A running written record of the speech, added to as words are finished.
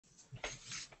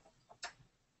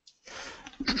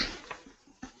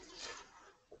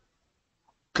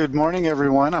Good morning,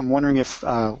 everyone. I'm wondering if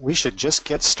we should just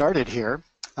get started here.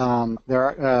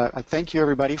 I thank you,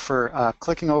 everybody, for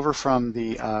clicking over from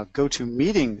the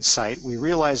GoToMeeting site. We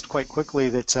realized quite quickly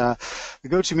that the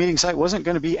GoToMeeting site wasn't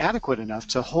going to be adequate enough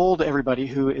to hold everybody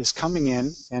who is coming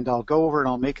in, and I'll go over and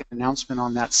I'll make an announcement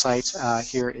on that site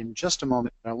here in just a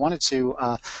moment. I wanted to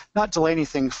not delay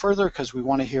anything further because we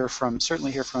want to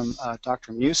certainly hear from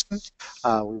Dr. Musen.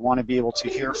 We want to be able to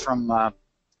hear from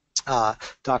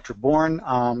Dr. Bourne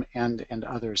and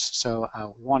others. So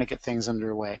we want to get things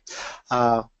underway.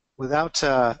 Without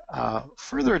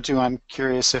further ado, I'm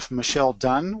curious if Michelle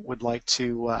Dunn would like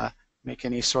to make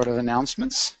any sort of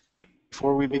announcements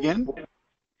before we begin.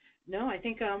 No, I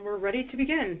think we're ready to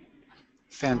begin.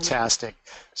 Fantastic.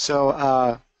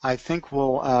 So I think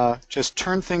we'll just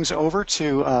turn things over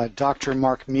to Dr.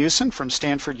 Mark Musen from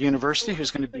Stanford University, who's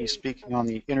going to be speaking on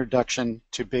the introduction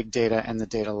to big data and the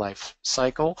data life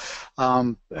cycle.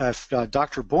 If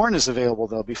Dr. Bourne is available,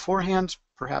 though, beforehand,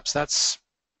 perhaps that's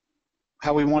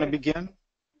how we want to begin?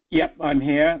 Yep, I'm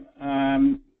here.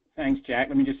 Thanks, Jack.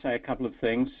 Let me just say a couple of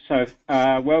things. So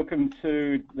welcome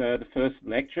to the first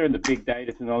lecture in the Big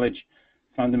Data to Knowledge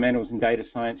Fundamentals in Data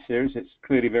Science series. It's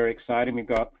clearly very exciting. We've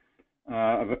got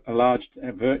a large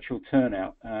virtual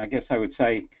turnout. I guess I'd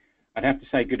have to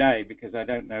say good day because I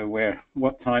don't know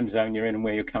what time zone you're in and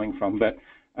where you're coming from. But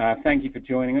thank you for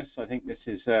joining us. I think this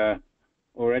is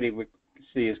already we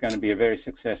see is going to be a very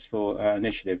successful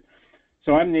initiative.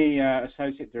 So I'm the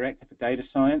Associate Director for Data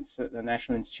Science at the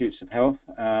National Institutes of Health,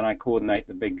 and I coordinate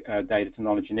the Big Data to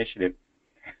Knowledge initiative.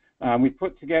 We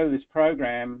put together this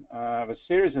program of a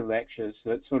series of lectures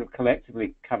that sort of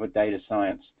collectively cover data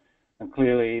science. And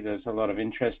clearly there's a lot of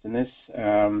interest in this,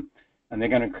 and they're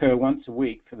going to occur once a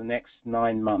week for the next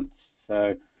 9 months.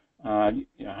 So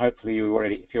hopefully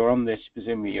if you're on this,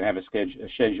 presumably you have a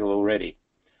schedule already.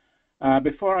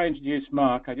 Before I introduce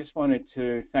Mark, I just wanted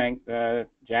to thank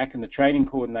Jack and the Training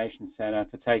Coordination Center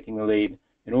for taking the lead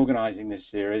in organizing this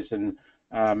series, and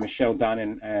Michelle Dunn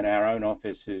and our own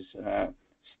office is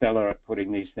stellar at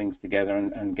putting these things together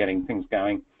and getting things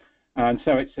going. And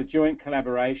so it's a joint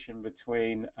collaboration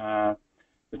between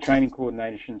the Training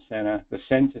Coordination Center, the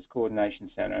Centers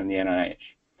Coordination Center, and the NIH.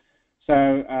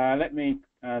 So let me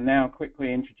now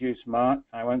quickly introduce Mark.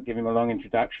 I won't give him a long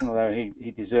introduction, although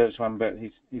he deserves one, but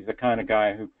he's the kind of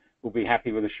guy who will be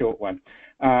happy with a short one.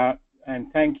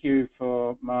 And thank you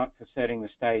for Mark for setting the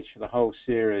stage for the whole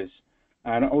series,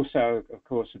 and also, of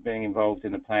course, for being involved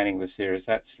in the planning of the series.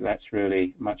 That's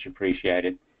really much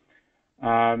appreciated.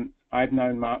 I've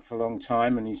known Mark for a long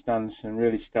time, and he's done some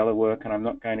really stellar work, and I'm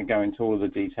not going to go into all of the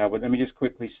detail, but let me just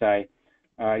quickly say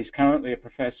he's currently a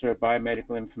Professor of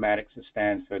Biomedical Informatics at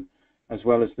Stanford, as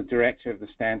well as the Director of the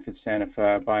Stanford Center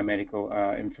for Biomedical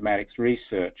Informatics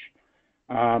Research.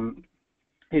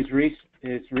 His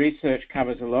research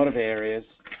covers a lot of areas,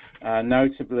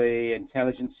 notably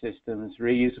intelligent systems,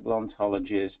 reusable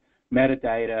ontologies,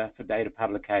 metadata for data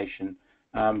publication,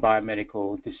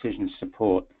 biomedical decision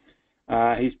support.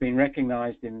 He's been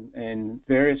recognized in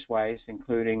various ways,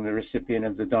 including the recipient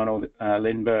of the Donald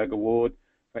Lindbergh Award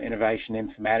for Innovation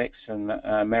Informatics from the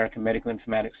American Medical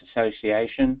Informatics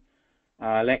Association,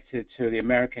 elected to the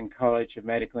American College of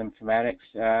Medical Informatics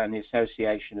and the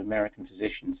Association of American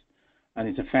Physicians, and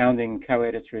is a founding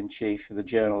co-editor-in-chief of the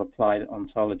journal Applied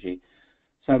Ontology.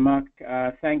 So, Mark,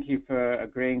 thank you for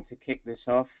agreeing to kick this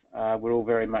off. We're all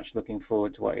very much looking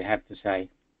forward to what you have to say.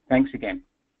 Thanks again.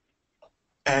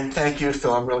 And thank you,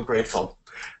 Phil. I'm really grateful.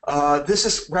 This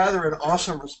is rather an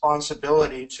awesome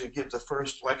responsibility to give the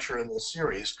first lecture in this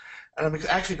series. And I'm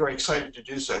actually very excited to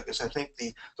do so because I think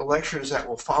the lectures that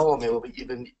will follow me will be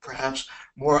even perhaps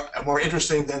more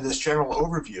interesting than this general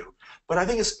overview. But I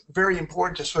think it's very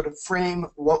important to sort of frame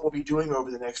what we'll be doing over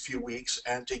the next few weeks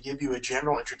and to give you a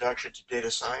general introduction to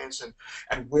data science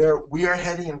and where we are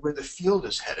heading and where the field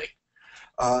is heading.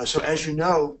 So as you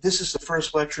know, this is the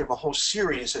first lecture of a whole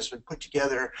series that's been put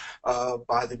together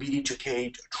by the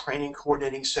BD2K Training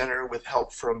Coordinating Center with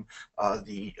help from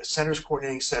the Centers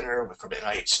Coordinating Center, from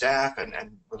NIH staff, and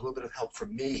with a little bit of help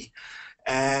from me.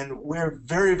 And we're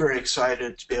very, very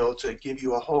excited to be able to give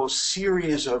you a whole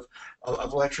series of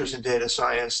lectures in data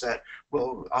science that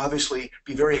will obviously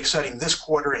be very exciting this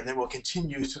quarter and then will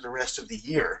continue through the rest of the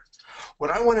year.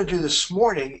 What I want to do this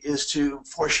morning is to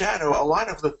foreshadow a lot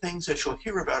of the things that you'll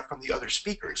hear about from the other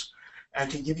speakers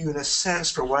and to give you a sense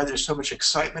for why there's so much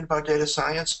excitement about data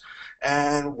science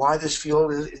and why this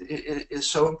field is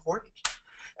so important.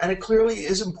 And it clearly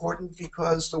is important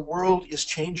because the world is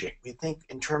changing. We think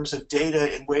in terms of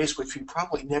data in ways which we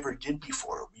probably never did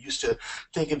before. We used to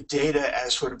think of data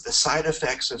as sort of the side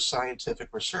effects of scientific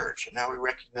research. And now we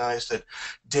recognize that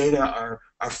data are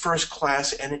are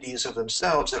first-class entities of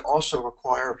themselves that also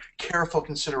require careful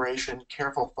consideration,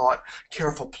 careful thought,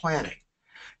 careful planning.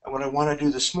 And what I want to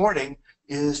do this morning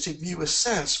is to give you a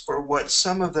sense for what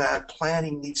some of that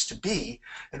planning needs to be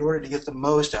in order to get the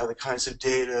most out of the kinds of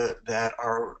data that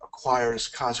are acquired as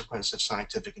a consequence of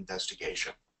scientific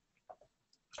investigation.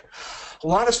 A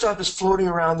lot of stuff is floating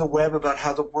around the web about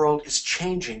how the world is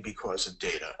changing because of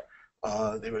data.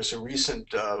 There was a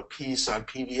recent piece on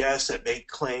PBS that made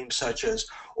claims such as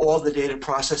all the data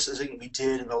processing we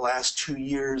did in the last 2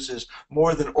 years is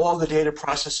more than all the data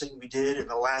processing we did in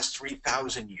the last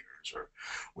 3,000 years. Or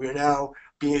we are now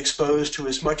being exposed to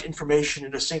as much information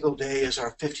in a single day as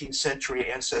our 15th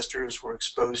century ancestors were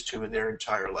exposed to in their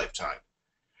entire lifetime.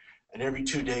 And every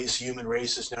 2 days, the human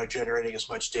race is now generating as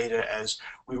much data as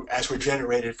were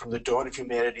generated from the dawn of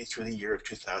humanity through the year of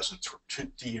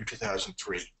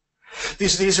 2003.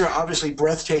 These are obviously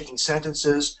breathtaking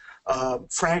sentences.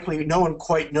 Frankly, no one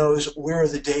quite knows where are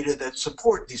the data that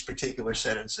support these particular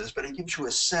sentences, but it gives you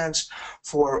a sense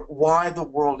for why the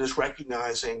world is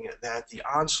recognizing that the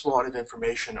onslaught of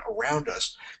information around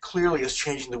us clearly is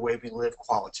changing the way we live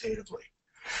qualitatively.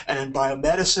 And in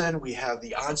biomedicine, we have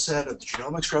the onset of the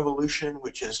genomics revolution,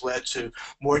 which has led to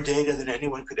more data than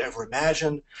anyone could ever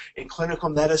imagine. In clinical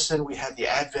medicine, we have the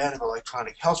advent of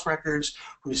electronic health records,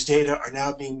 whose data are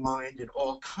now being mined in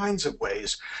all kinds of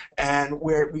ways, and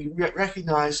where we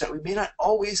recognize that we may not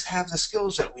always have the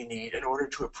skills that we need in order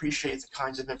to appreciate the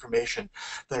kinds of information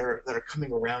that are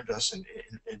coming around us in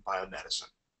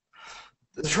biomedicine.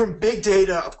 The term big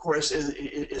data, of course,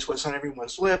 is what's on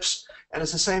everyone's lips, and at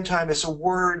the same time, it's a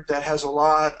word that has a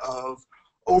lot of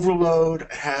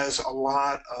overload, has a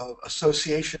lot of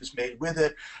associations made with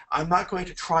it. I'm not going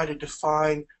to try to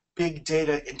define big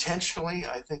data intentionally.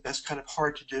 I think that's kind of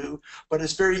hard to do, but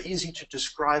it's very easy to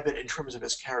describe it in terms of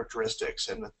its characteristics.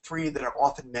 And the three that are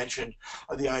often mentioned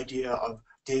are the idea of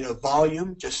data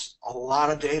volume, just a lot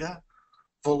of data,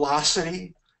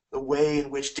 velocity, the way in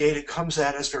which data comes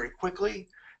at us very quickly,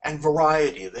 and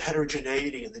variety, the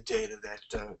heterogeneity of the data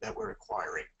that we're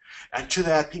acquiring. And to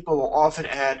that, people will often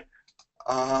add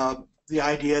the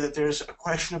idea that there's a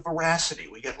question of veracity.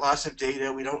 We get lots of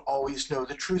data, we don't always know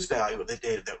the truth value of the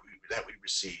data that we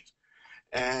receive.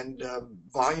 And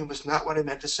volume was not what I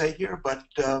meant to say here, but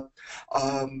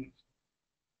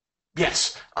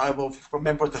yes, I will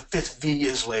remember what the fifth V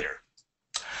is later.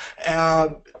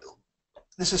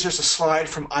 This is just a slide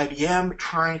from IBM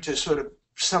trying to sort of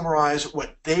summarize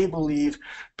what they believe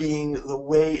being the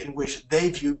way in which they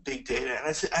view big data. And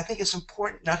I think it's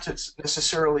important not to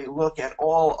necessarily look at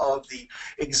all of the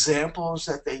examples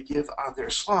that they give on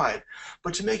their slide,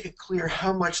 but to make it clear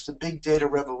how much the big data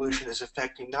revolution is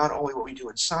affecting not only what we do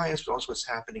in science, but also what's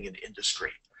happening in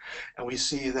industry. And we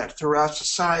see that throughout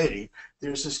society,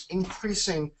 there's this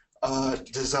increasing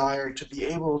desire to be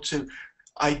able to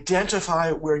identify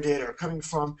where data are coming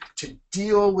from, to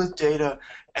deal with data,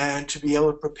 and to be able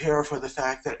to prepare for the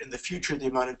fact that in the future the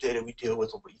amount of data we deal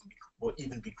with will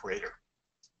even be greater.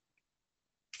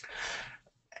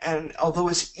 And although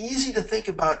it's easy to think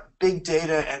about big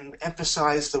data and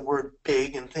emphasize the word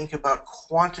big and think about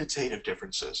quantitative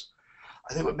differences,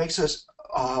 I think what makes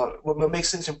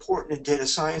things important in data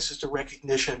science is the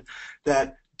recognition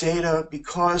that data,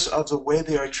 because of the way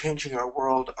they are changing our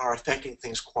world, are affecting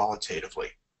things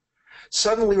qualitatively.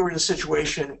 Suddenly we're in a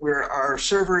situation where our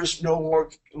servers no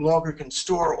longer can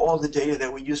store all the data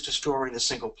that we used to store in a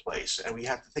single place, and we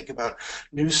have to think about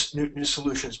new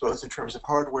solutions, both in terms of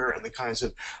hardware and the kinds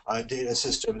of data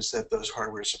systems that those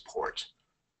hardware support.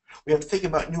 We have to think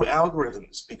about new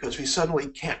algorithms because we suddenly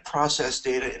can't process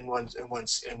data in one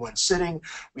sitting.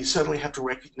 We suddenly have to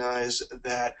recognize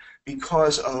that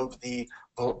because of the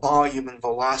volume and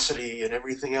velocity and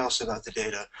everything else about the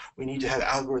data, we need to have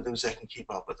algorithms that can keep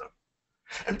up with them.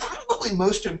 And probably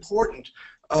most important,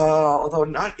 although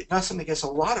not something that gets a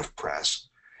lot of press,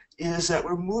 is that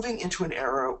we're moving into an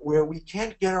era where we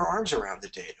can't get our arms around the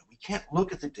data. We can't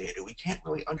look at the data. We can't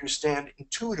really understand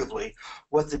intuitively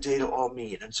what the data all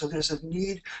mean. And so there's a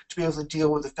need to be able to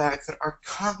deal with the fact that our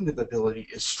cognitive ability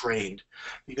is strained,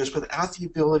 because without the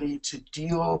ability to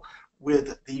deal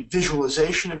with the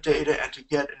visualization of data and to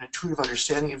get an intuitive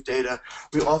understanding of data,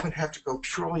 we often have to go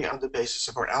purely on the basis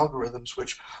of our algorithms,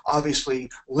 which obviously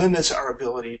limits our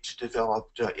ability to develop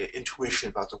intuition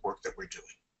about the work that we're doing.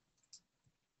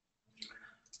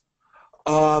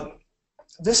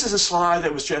 This is a slide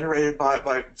that was generated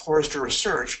by Forrester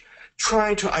Research,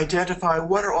 trying to identify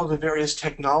what are all the various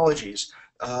technologies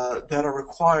that are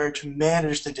required to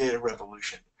manage the data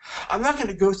revolution. I'm not going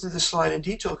to go through this slide in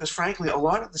detail because, frankly, a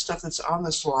lot of the stuff that's on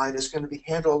the slide is going to be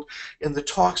handled in the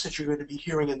talks that you're going to be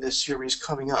hearing in this series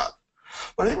coming up.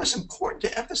 But I think what's important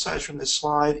to emphasize from this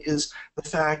slide is the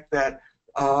fact that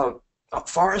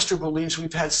Forrester believes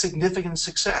we've had significant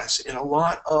success in a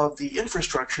lot of the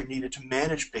infrastructure needed to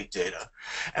manage big data.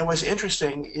 And what's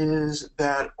interesting is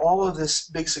that all of this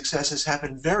big success has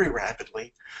happened very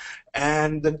rapidly,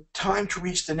 and the time to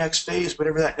reach the next phase,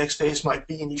 whatever that next phase might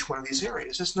be in each one of these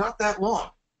areas, is not that long.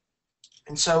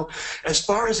 And so as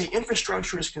far as the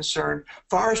infrastructure is concerned,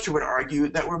 Forrester would argue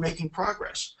that we're making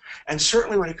progress. And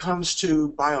certainly when it comes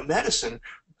to biomedicine,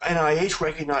 NIH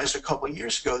recognized a couple of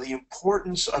years ago the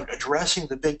importance of addressing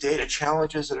the big data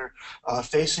challenges that are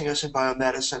facing us in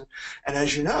biomedicine. And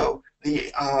as you know,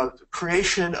 the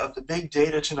creation of the Big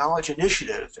Data to Knowledge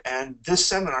Initiative and this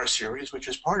seminar series, which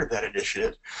is part of that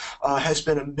initiative, has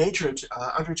been a major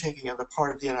undertaking on the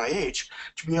part of the NIH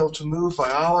to be able to move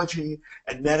biology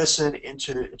and medicine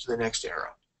into the next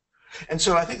era. And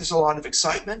so I think there's a lot of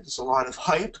excitement, there's a lot of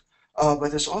hype, but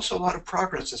there's also a lot of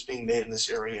progress that's being made in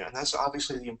this area, and that's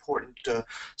obviously the important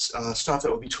stuff that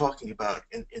we'll be talking about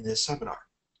in this seminar.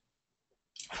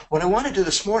 What I want to do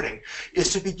this morning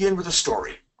is to begin with a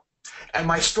story. And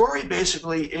my story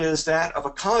basically is that of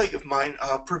a colleague of mine,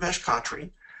 Pravesh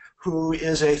Khatri, who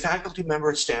is a faculty member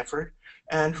at Stanford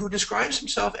and who describes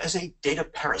himself as a data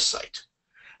parasite.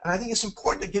 And I think it's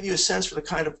important to give you a sense for the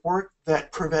kind of work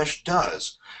that Pravesh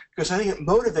does, because I think it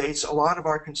motivates a lot of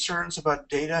our concerns about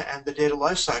data and the data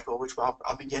lifecycle, which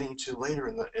I'll be getting to later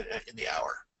in the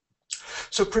hour.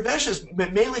 So Pravesh is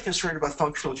mainly concerned about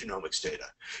functional genomics data.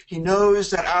 He knows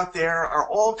that out there are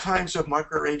all kinds of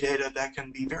microarray data that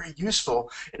can be very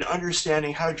useful in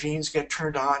understanding how genes get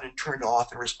turned on and turned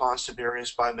off in response to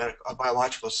various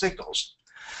biological signals.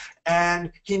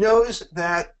 And he knows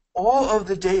that all of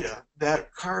the data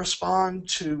that correspond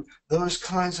to those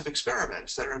kinds of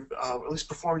experiments that are at least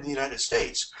performed in the United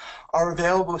States are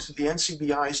available through the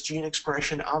NCBI's Gene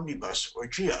Expression Omnibus, or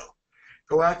GEO.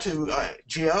 Go out to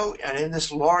GEO, and in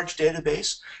this large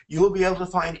database, you'll be able to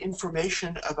find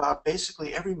information about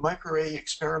basically every microarray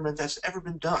experiment that's ever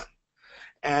been done.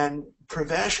 And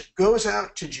Pravesh goes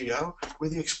out to GEO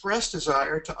with the express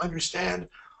desire to understand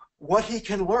what he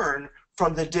can learn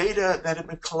from the data that have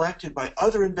been collected by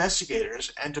other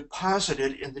investigators and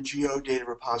deposited in the GEO data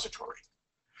repository.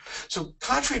 So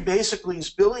Khatri basically is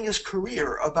building his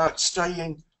career about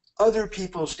studying other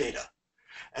people's data.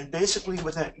 And basically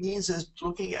what that means is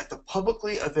looking at the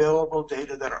publicly available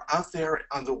data that are out there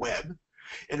on the web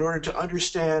in order to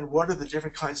understand what are the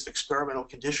different kinds of experimental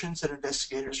conditions that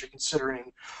investigators are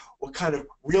considering, what kind of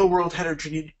real-world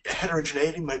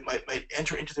heterogeneity might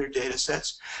enter into their data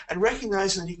sets, and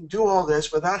recognizing that he can do all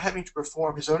this without having to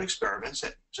perform his own experiments.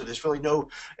 So there's really no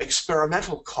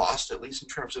experimental cost, at least in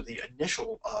terms of the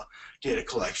initial data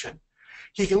collection.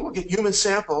 He can look at human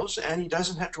samples, and he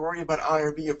doesn't have to worry about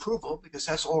IRB approval because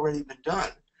that's already been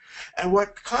done. And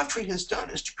what Khatri has done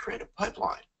is to create a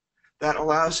pipeline that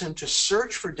allows him to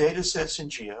search for data sets in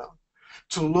GEO,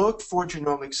 to look for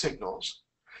genomic signals,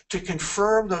 to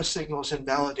confirm those signals in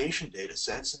validation data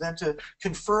sets, and then to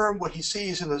confirm what he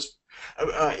sees in those,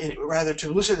 rather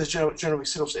to elucidate those genomic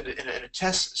signals in a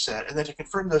test set, and then to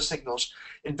confirm those signals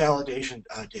in validation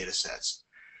data sets.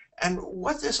 And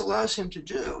what this allows him to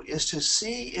do is to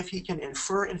see if he can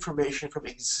infer information from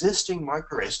existing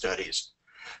microarray studies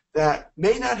that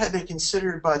may not have been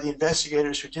considered by the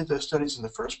investigators who did those studies in the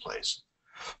first place,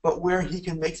 but where he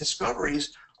can make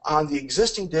discoveries on the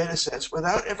existing data sets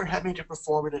without ever having to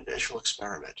perform an initial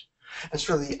experiment. And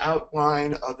sort of the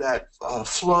outline of that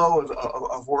flow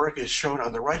of work is shown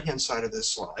on the right-hand side of this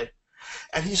slide.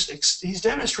 And he's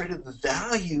demonstrated the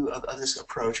value of this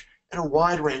approach in a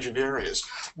wide range of areas.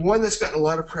 One that's gotten a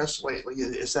lot of press lately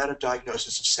is that of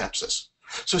diagnosis of sepsis.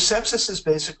 So sepsis is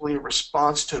basically a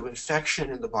response to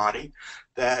infection in the body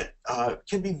that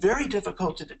can be very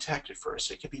difficult to detect at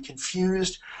first. It can be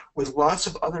confused with lots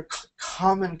of other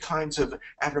common kinds of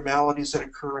abnormalities that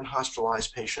occur in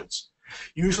hospitalized patients.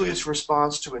 Usually it's a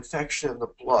response to infection in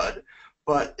the blood,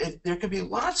 but there can be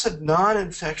lots of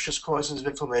non-infectious causes of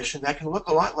inflammation that can look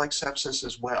a lot like sepsis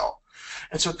as well.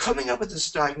 And so coming up with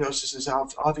this diagnosis is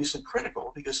obviously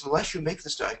critical, because unless you make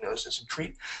this diagnosis and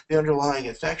treat the underlying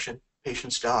infection,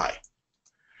 patients die.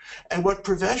 And what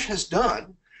Pravesh has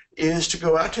done is to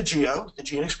go out to GEO, the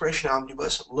Gene Expression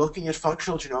Omnibus, looking at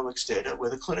functional genomics data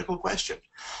with a clinical question.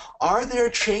 Are there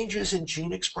changes in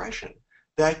gene expression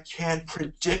that can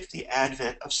predict the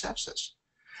advent of sepsis?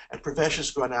 And Pravesh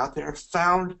has gone out there,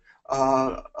 found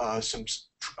some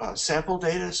sample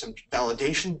data, some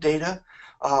validation data,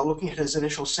 looking at his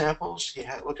initial samples. He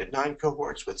had looked at 9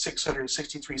 cohorts with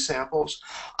 663 samples,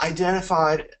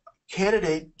 identified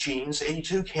candidate genes,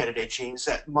 82 candidate genes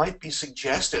that might be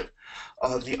suggestive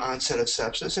of the onset of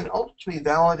sepsis, and ultimately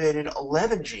validated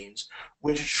 11 genes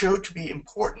which showed to be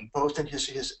important both in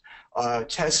his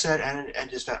test set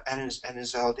and his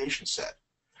validation set.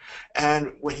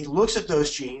 And when he looks at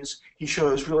those genes, he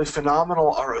shows really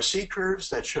phenomenal ROC curves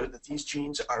that show that these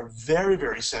genes are very,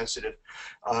 very sensitive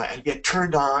and get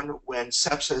turned on when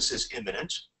sepsis is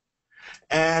imminent.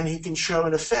 And he can show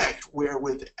an effect where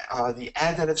with the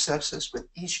advent of sepsis, with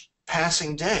each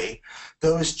passing day,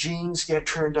 those genes get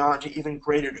turned on to even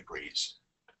greater degrees.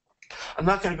 I'm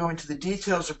not going to go into the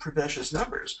details of Pravesh's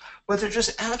numbers, but they're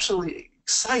just absolutely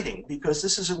exciting because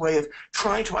this is a way of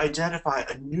trying to identify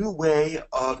a new way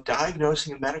of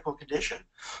diagnosing a medical condition,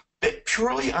 but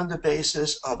purely on the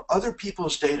basis of other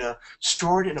people's data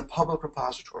stored in a public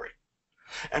repository.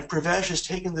 And Pravesh has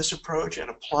taken this approach and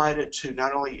applied it to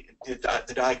not only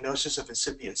the diagnosis of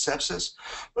incipient sepsis,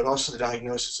 but also the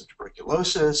diagnosis of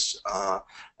tuberculosis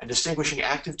and distinguishing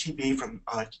active TB from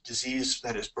disease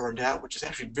that is burned out, which is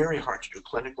actually very hard to do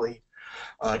clinically.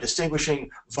 Distinguishing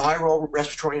viral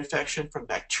respiratory infection from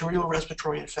bacterial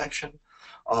respiratory infection.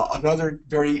 Another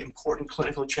very important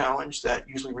clinical challenge that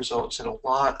usually results in a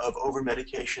lot of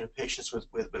over-medication of patients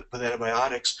with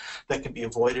antibiotics that can be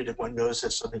avoided if one knows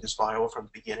that something is viral from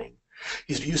the beginning.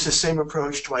 He's used the same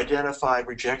approach to identify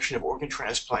rejection of organ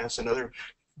transplants, another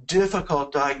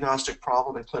difficult diagnostic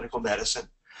problem in clinical medicine.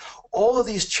 All of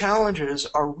these challenges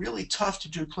are really tough to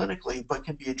do clinically, but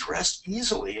can be addressed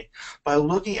easily by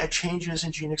looking at changes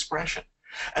in gene expression.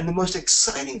 And the most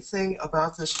exciting thing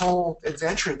about this whole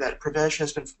adventure that Pravesh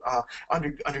has been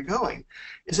undergoing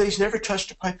is that he's never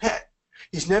touched a pipette.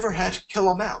 He's never had to kill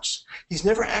a mouse. He's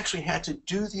never actually had to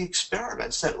do the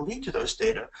experiments that lead to those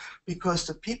data because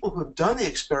the people who have done the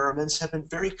experiments have been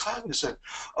very cognizant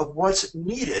of what's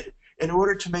needed in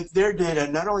order to make their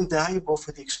data not only valuable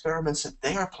for the experiments that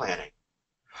they are planning,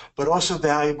 but also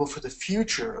valuable for the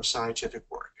future of scientific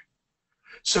work.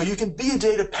 So you can be a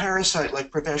data parasite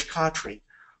like Pravesh Khatri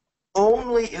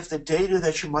only if the data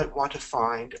that you might want to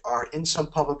find are in some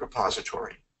public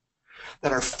repository,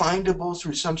 that are findable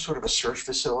through some sort of a search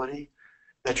facility,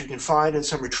 that you can find in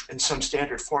some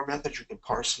standard format that you can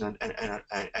parse and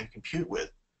compute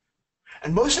with.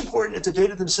 And most important, if the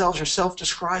data themselves are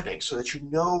self-describing so that you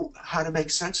know how to make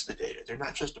sense of the data. They're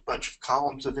not just a bunch of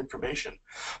columns of information,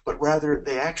 but rather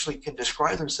they actually can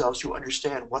describe themselves. You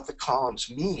understand what the columns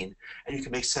mean, and you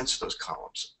can make sense of those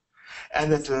columns.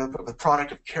 And that the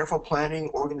product of careful planning,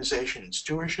 organization, and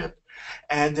stewardship,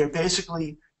 and they're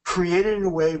basically created in a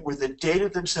way where the data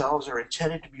themselves are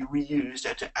intended to be reused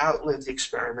and to outlive the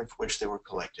experiment for which they were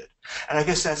collected. And I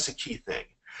guess that's the key thing.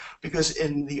 Because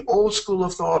in the old school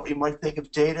of thought, we might think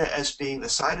of data as being the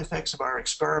side effects of our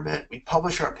experiment. We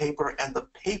publish our paper, and the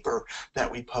paper that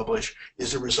we publish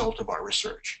is a result of our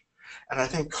research. And I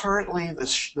think currently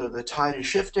the tide is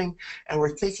shifting, and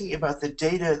we're thinking about the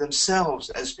data themselves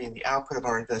as being the output of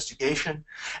our investigation.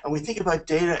 And we think about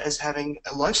data as having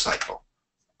a life cycle.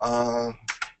 A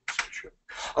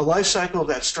life cycle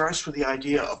that starts with the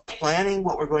idea of planning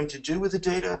what we're going to do with the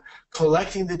data,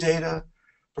 collecting the data,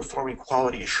 performing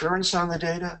quality assurance on the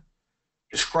data,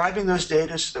 describing those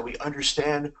data so that we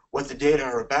understand what the data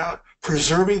are about,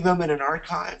 preserving them in an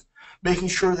archive, making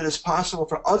sure that it's possible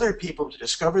for other people to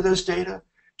discover those data,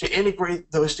 to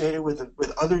integrate those data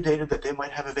with other data that they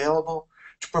might have available,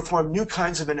 to perform new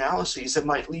kinds of analyses that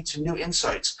might lead to new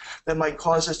insights, that might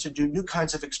cause us to do new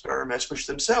kinds of experiments, which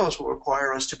themselves will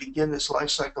require us to begin this life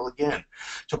cycle again,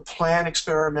 to plan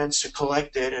experiments, to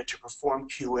collect data, to perform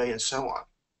QA, and so on.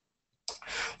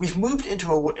 We've moved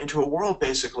into a world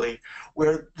basically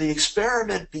where the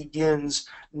experiment begins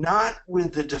not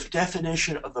with the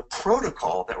definition of the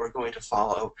protocol that we're going to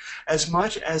follow as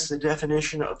much as the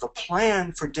definition of the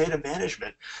plan for data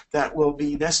management that will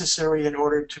be necessary in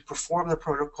order to perform the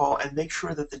protocol and make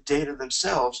sure that the data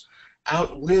themselves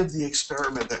outlive the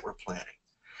experiment that we're planning.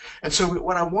 And so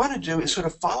what I want to do is sort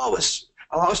of allow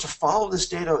us to follow this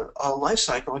data life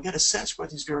cycle and get a sense of what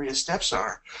these various steps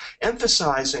are,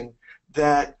 emphasizing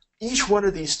that each one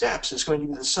of these steps is going to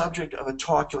be the subject of a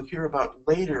talk you'll hear about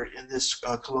later in this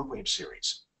colloquium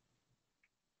series.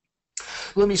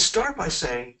 Let me start by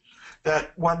saying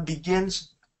that one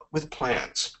begins with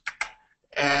plans.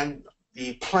 And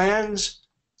the plans,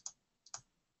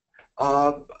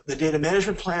 the data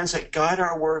management plans that guide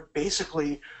our work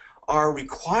basically are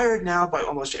required now by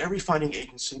almost every funding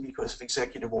agency because of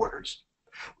executive orders.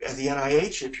 At the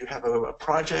NIH, if you have a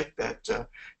project that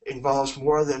involves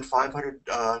more than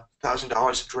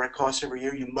 $500,000 of direct costs every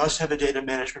year, you must have a data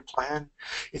management plan.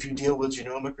 If you deal with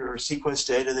genomic or sequence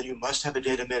data, then you must have a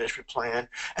data management plan.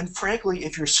 And frankly,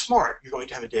 if you're smart, you're going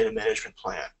to have a data management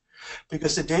plan.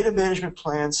 Because the data management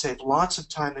plans save lots of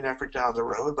time and effort down the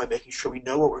road by making sure we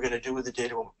know what we're going to do with the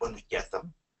data when we get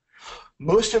them.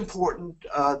 Most important,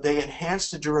 they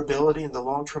enhance the durability and the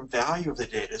long-term value of the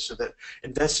data so that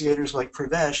investigators like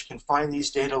Pravesh can find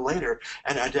these data later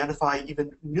and identify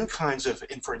even new kinds of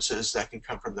inferences that can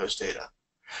come from those data.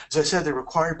 As I said, they're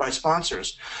required by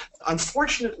sponsors.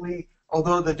 Unfortunately,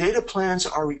 although the data plans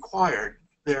are required,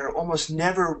 they're almost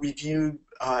never reviewed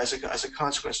as a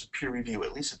consequence of peer review,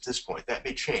 at least at this point. That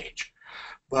may change.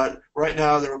 But right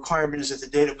now, the requirement is that the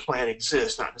data plan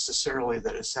exists, not necessarily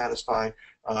that it satisfies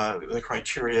the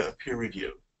criteria of peer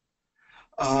review.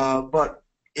 But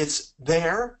it's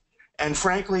there, and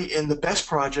frankly, in the best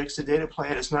projects, the data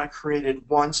plan is not created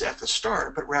once at the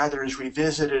start, but rather is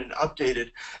revisited and updated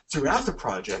throughout the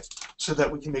project so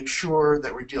that we can make sure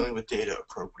that we're dealing with data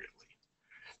appropriately.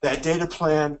 That data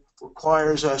plan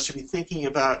requires us to be thinking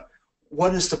about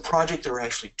what is the project they're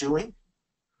actually doing,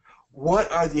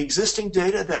 what are the existing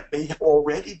data that may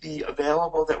already be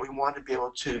available that we want to be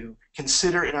able to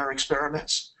consider in our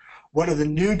experiments, what are the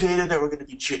new data that we're going to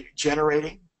be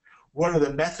generating, what are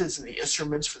the methods and the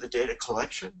instruments for the data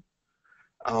collection.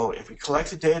 If we collect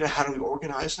the data, how do we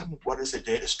organize them? What is the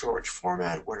data storage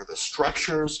format? What are the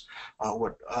structures?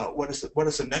 What is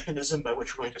the mechanism by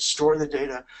which we're going to store the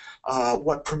data?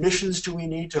 What permissions do we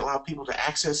need to allow people to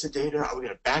access the data? Are we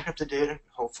going to back up the data?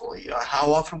 Hopefully.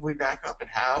 How often will we back up and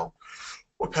how?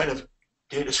 What kind of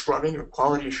data scrubbing or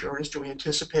quality assurance do we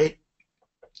anticipate?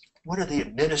 What are the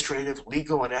administrative,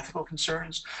 legal, and ethical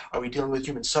concerns? Are we dealing with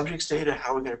human subjects data?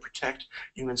 How are we going to protect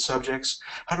human subjects?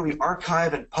 How do we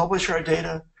archive and publish our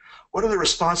data? What are the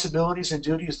responsibilities and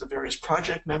duties of the various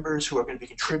project members who are going to be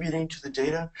contributing to the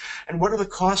data? And what are the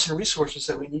costs and resources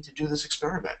that we need to do this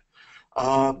experiment?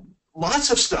 Lots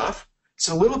of stuff. It's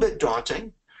a little bit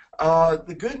daunting.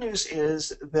 The good news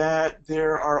is that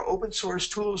there are open source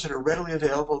tools that are readily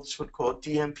available. This one called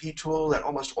DMP tool that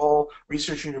almost all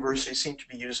research universities seem to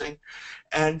be using.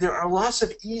 And there are lots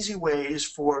of easy ways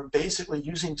for basically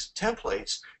using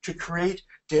templates to create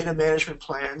data management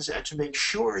plans and to make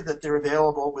sure that they're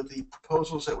available with the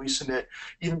proposals that we submit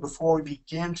even before we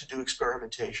begin to do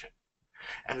experimentation.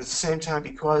 And at the same time,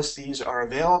 because these are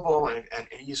available and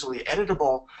easily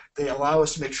editable, they allow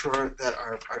us to make sure that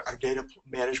our data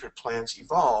management plans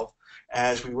evolve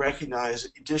as we recognize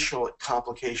additional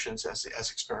complications as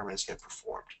experiments get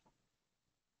performed.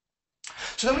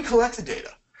 So then we collect the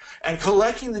data. And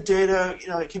collecting the data,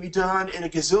 it can be done in a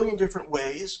gazillion different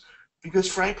ways because,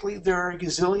 frankly, there are a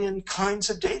gazillion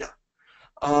kinds of data.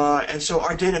 And so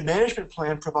our data management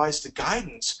plan provides the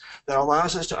guidance that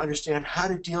allows us to understand how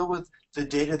to deal with the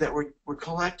data that we're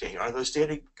collecting. Are those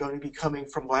data going to be coming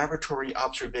from laboratory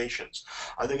observations?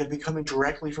 Are they going to be coming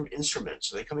directly from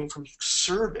instruments? Are they coming from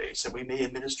surveys that we may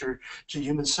administer to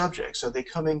human subjects? Are they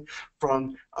coming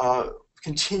from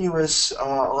continuous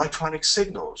electronic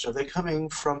signals? Are they coming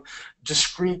from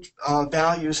discrete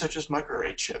values such as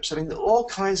microarray chips? I mean, all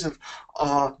kinds of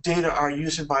data are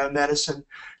used in biomedicine,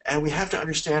 and we have to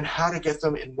understand how to get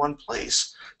them in one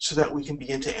place so that we can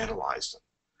begin to analyze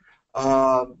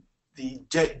them. The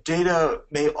data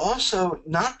may also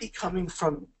not be coming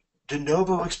from de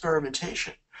novo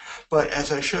experimentation, but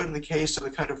as I showed in the case of the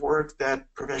kind of work that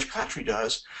Pravesh Khatri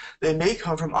does, they may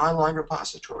come from online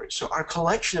repositories. So our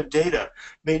collection of data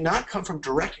may not come from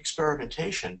direct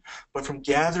experimentation, but from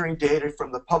gathering data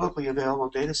from the publicly available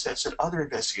data sets that other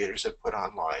investigators have put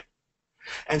online.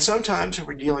 And sometimes if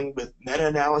we're dealing with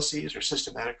meta-analyses or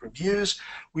systematic reviews,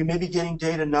 we may be getting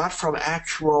data not from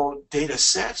actual data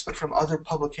sets, but from other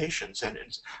publications and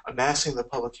amassing the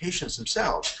publications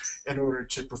themselves in order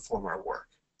to perform our work.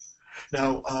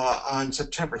 Now, on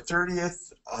September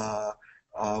 30th,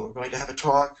 we're going to have a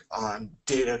talk on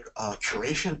data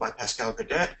curation by Pascal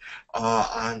Godet.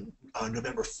 On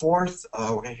November 4th,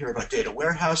 we're going to hear about data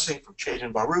warehousing from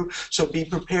Chetan Baru. So be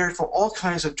prepared for all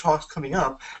kinds of talks coming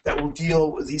up that will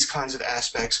deal with these kinds of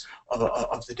aspects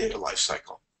of the data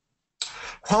lifecycle.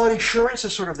 Quality assurance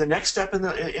is sort of the next step in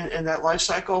that life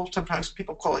cycle. Sometimes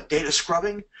people call it data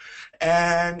scrubbing,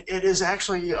 and it is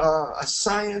actually a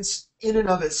science in and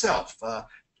of itself.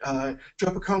 Joe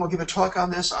Picone will give a talk on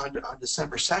this on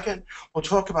December 2nd. We'll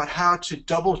talk about how to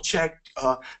double check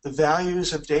the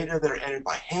values of data that are entered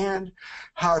by hand,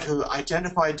 how to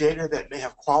identify data that may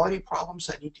have quality problems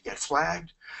that need to get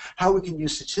flagged, how we can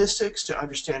use statistics to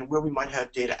understand where we might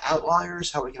have data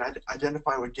outliers, how we can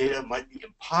identify where data might be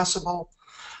impossible,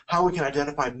 how we can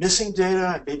identify missing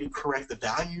data and maybe correct the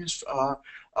values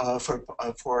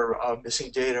for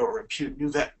missing data or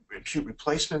impute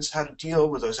replacements, how to deal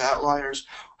with those outliers.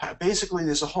 Basically,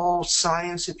 there's a whole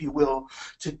science, if you will,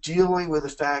 to dealing with the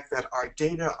fact that our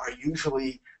data are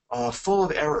usually full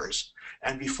of errors.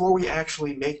 And before we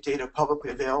actually make data publicly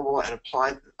available and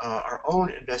apply our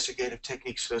own investigative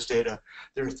techniques to those data,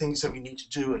 there are things that we need to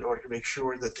do in order to make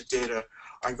sure that the data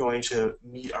are going to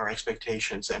meet our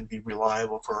expectations and be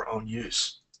reliable for our own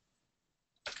use.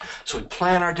 So we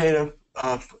plan our data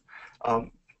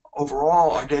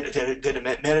overall, our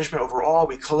data management overall.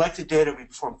 We collect the data, we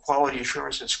perform quality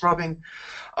assurance and scrubbing.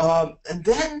 And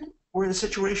then we're in a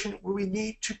situation where we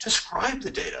need to describe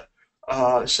the data.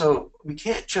 So we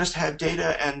can't just have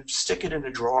data and stick it in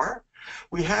a drawer.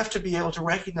 We have to be able to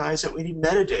recognize that we need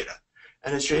metadata.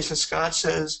 And as Jason Scott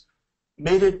says,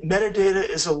 metadata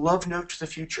is a love note to the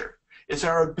future. It's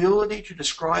our ability to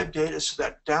describe data so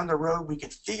that down the road we can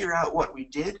figure out what we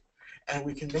did, and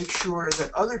we can make sure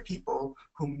that other people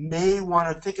who may want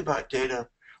to think about data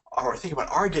or think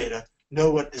about our data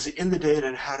know what is in the data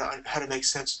and how to make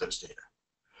sense of those data.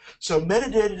 So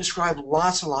metadata describe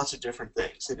lots and lots of different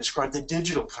things. They describe the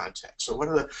digital context. So what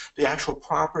are the actual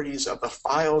properties of the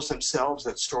files themselves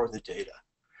that store the data?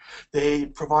 They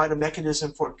provide a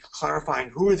mechanism for clarifying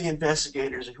who are the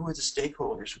investigators and who are the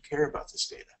stakeholders who care about this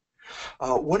data.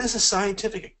 What is the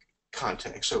scientific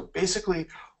context? So basically,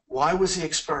 why was the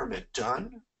experiment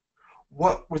done?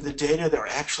 What were the data that were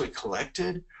actually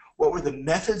collected? What were the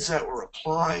methods that were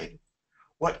applied?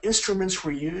 What instruments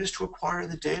were used to acquire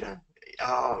the data?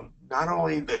 Not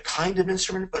only the kind of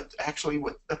instrument, but actually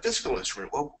what the physical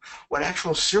instrument. What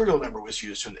actual serial number was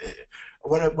used?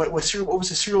 What was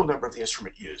the serial number of the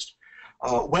instrument used?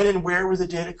 When and where were the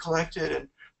data collected? And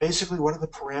basically, what are the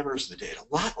parameters of the data?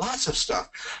 Lots of stuff.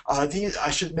 I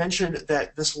should mention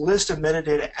that this list of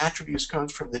metadata attributes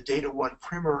comes from the Data 1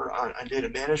 primer on data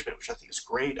management, which I think is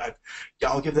great.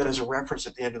 I'll give that as a reference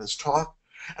at the end of this talk.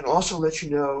 And also let you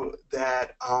know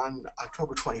that on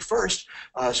October 21st,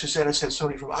 Susanna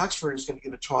Sansoni from Oxford is going to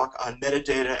give a talk on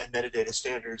metadata and metadata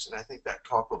standards, and I think that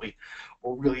talk will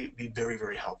really be very,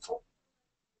 very helpful.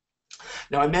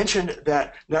 Now, I mentioned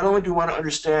that not only do we want to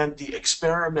understand the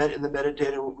experiment in the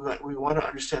metadata, we want to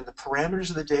understand the parameters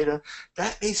of the data.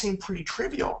 That may seem pretty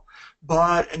trivial,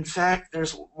 but in fact,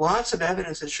 there's lots of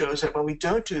evidence that shows that when we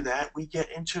don't do that, we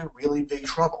get into really big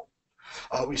trouble.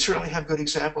 We certainly have good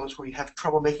examples where we have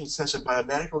trouble making sense of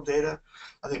biomedical data.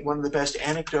 I think one of the best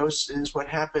anecdotes is what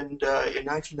happened in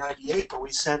 1998 when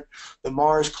we sent the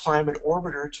Mars Climate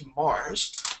Orbiter to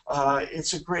Mars.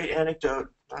 It's a great anecdote.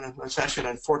 It's actually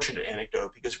an unfortunate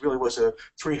anecdote because it really was a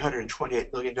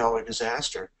 $328 million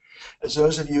disaster. As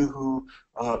those of you who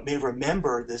may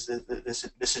remember this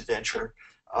adventure,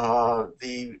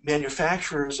 the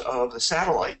manufacturers of the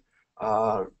satellite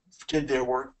did their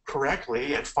work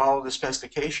correctly and followed the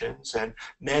specifications and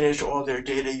managed all their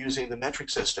data using the metric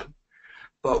system.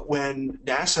 But when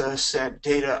NASA sent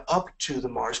data up to the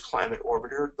Mars Climate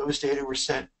Orbiter, those data were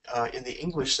sent in the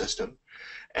English system.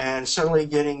 And suddenly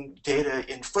getting data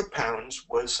in foot-pounds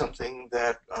was something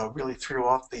that really threw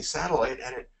off the satellite,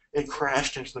 and it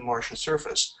crashed into the Martian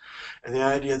surface. And the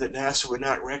idea that NASA would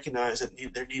not recognize that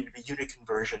there needed to be unit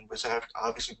conversion was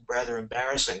obviously rather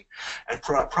embarrassing, and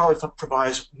probably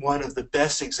provides one of the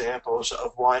best examples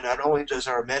of why not only does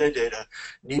our metadata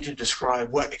need to describe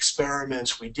what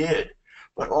experiments we did,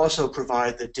 but also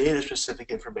provide the data-specific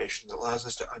information that allows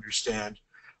us to understand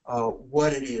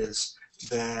what it is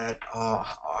that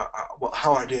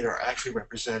how our data are actually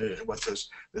represented and what those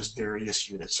various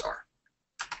units are.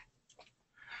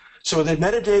 So the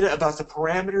metadata about the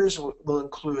parameters will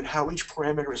include how each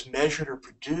parameter is measured or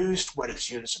produced, what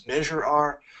its units of measure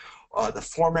are, the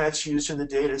formats used in the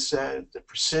data set, the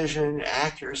precision,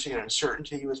 accuracy, and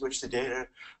uncertainty with which the data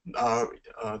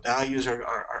values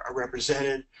are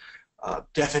represented,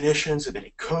 definitions of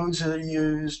any codes that are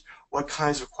used, what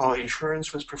kinds of quality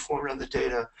assurance was performed on the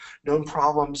data, known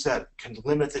problems that can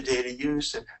limit the data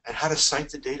use, and how to cite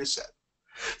the data set.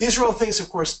 These are all things, of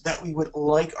course, that we would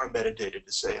like our metadata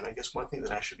to say, and I guess one thing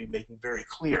that I should be making very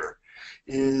clear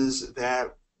is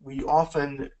that we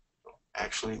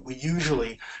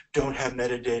usually don't have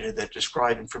metadata that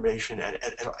describe information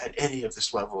at any of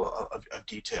this level of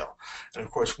detail. And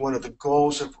of course, one of the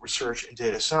goals of research in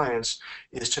data science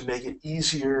is to make it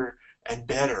easier and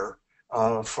better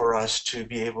for us to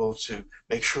be able to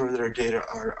make sure that our data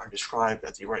are described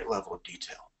at the right level of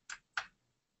detail.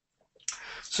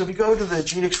 So if we go to the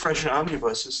Gene Expression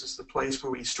Omnibus, this is the place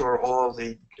where we store all of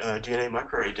the DNA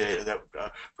microarray data that,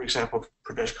 for example,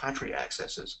 Pradesh Kantri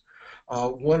accesses.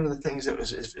 one of the things that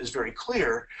is very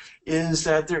clear is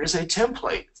that there is a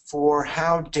template for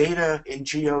how data in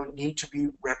geo need to be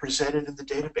represented in the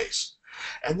database.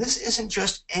 And this isn't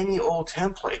just any old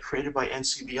template created by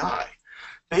NCBI.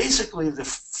 Basically, the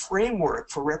framework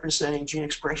for representing gene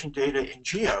expression data in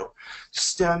geo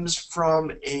stems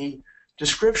from a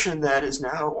description that is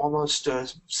now almost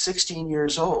 16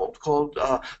 years old, called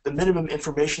the Minimum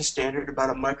Information Standard about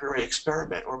a Microarray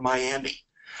Experiment, or MIAMI.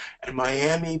 And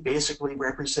MIAMI basically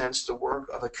represents the work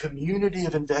of a community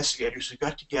of investigators who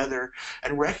got together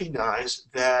and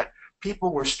recognized that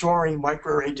people were storing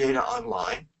microarray data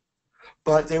online,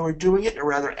 but they were doing it in a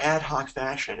rather ad hoc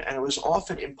fashion, and it was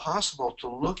often impossible to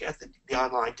look at the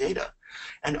online data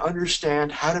and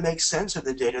understand how to make sense of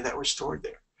the data that were stored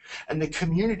there. And the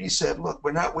community said, look,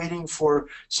 we're not waiting for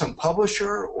some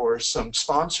publisher or some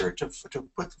sponsor to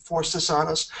force this on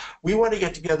us. We want to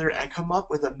get together and come up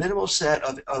with a minimal set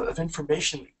of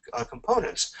information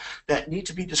components that need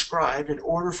to be described in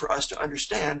order for us to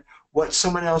understand what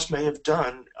someone else may have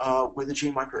done with a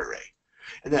gene microarray.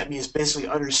 And that means basically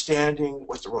understanding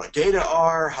what the raw data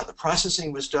are, how the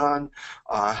processing was done,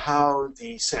 how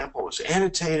the sample was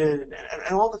annotated,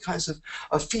 and all the kinds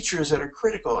of features that are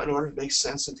critical in order to make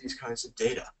sense of these kinds of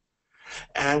data.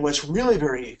 And what's really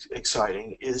very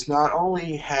exciting is not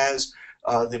only has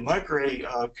the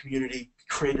microarray community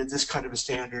created this kind of a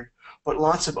standard, but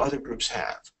lots of other groups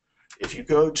have. If you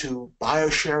go to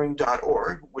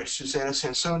biosharing.org, which Susanna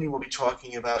Sansoni will be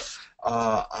talking about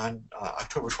on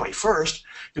October 21st,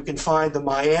 you can find the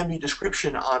MIAMI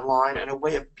description online and a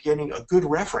way of getting a good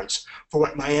reference for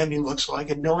what MIAMI looks like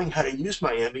and knowing how to use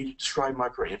MIAMI to describe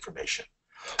microarray information.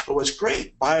 But what's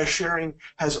great, biosharing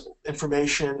has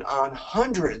information on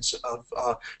hundreds of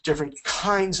different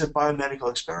kinds of biomedical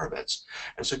experiments.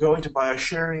 And so going to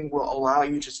biosharing will allow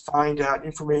you to find out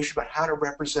information about how to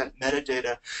represent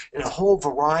metadata in a whole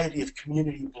variety of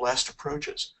community-blessed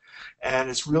approaches. And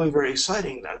it's really very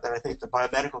exciting that I think the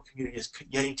biomedical community is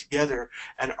getting together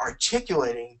and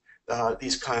articulating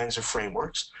these kinds of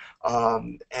frameworks.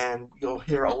 And you'll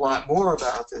hear a lot more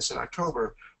about this in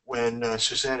October when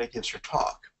Susanna gives her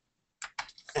talk.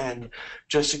 And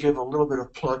just to give a little bit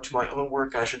of plug to my own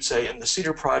work, I should say, in the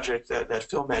CEDAR project that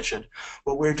Phil mentioned,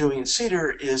 what we're doing in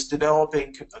CEDAR is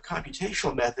developing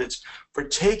computational methods for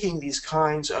taking these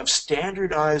kinds of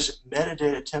standardized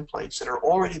metadata templates that are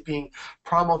already being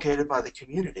promulgated by the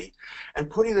community and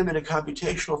putting them in a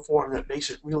computational form that makes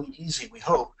it really easy, we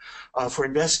hope, for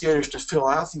investigators to fill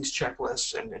out these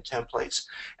checklists and templates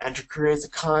and to create the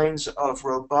kinds of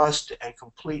robust and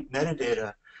complete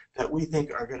metadata that we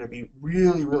think are going to be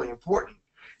really, really important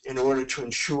in order to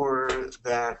ensure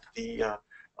that the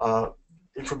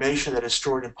information that is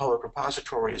stored in public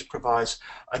repositories provides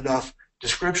enough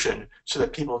description so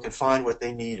that people can find what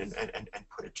they need and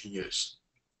put it to use.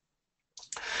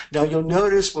 Now you'll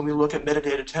notice when we look at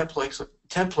metadata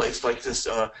templates like this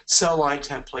cell line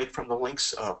template from the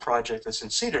Links project that's in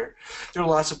CEDAR, there are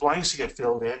lots of blanks to get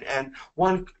filled in, and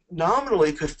one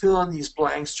nominally could fill in these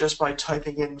blanks just by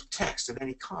typing in text of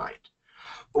any kind.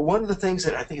 But one of the things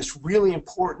that I think is really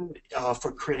important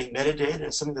for creating metadata,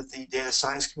 and something that the data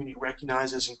science community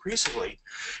recognizes increasingly,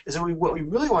 is that what we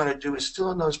really want to do is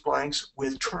fill in those blanks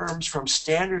with terms from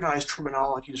standardized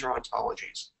terminologies or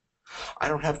ontologies. I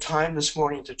don't have time this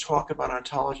morning to talk about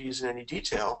ontologies in any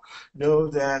detail. Know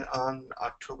that on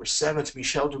October 7th,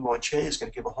 Michel Dumontier is going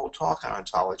to give a whole talk on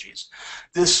ontologies.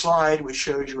 This slide, which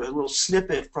shows you a little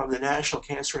snippet from the National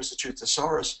Cancer Institute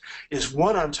thesaurus, is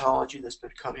one ontology that's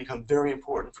become very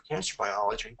important for cancer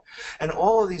biology. And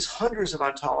all of these hundreds of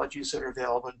ontologies that are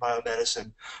available in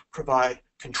biomedicine provide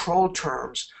controlled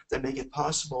terms that make it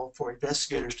possible for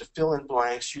investigators to fill in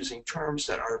blanks using terms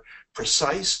that are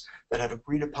precise, that have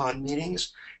agreed upon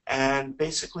meanings, and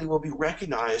basically will be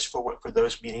recognized for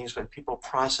those meanings when people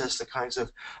process the kinds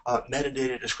of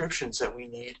metadata descriptions that we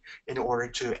need in order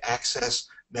to access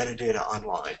metadata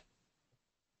online.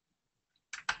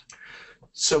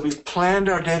 So we've planned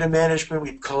our data management,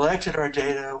 we've collected our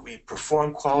data, we've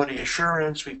performed quality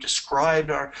assurance, we've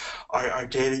described our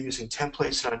data using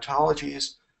templates and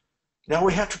ontologies. Now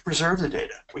we have to preserve the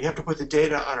data. We have to put the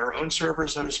data on our own server,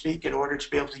 so to speak, in order to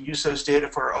be able to use those data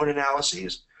for our own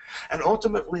analyses. And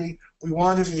ultimately, we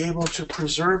want to be able to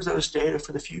preserve those data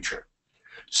for the future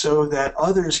so that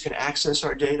others can access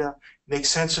our data, make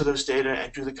sense of those data,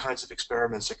 and do the kinds of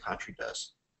experiments that Country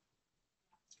does.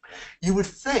 You would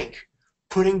think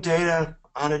putting data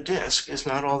on a disk is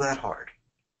not all that hard.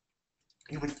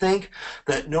 You would think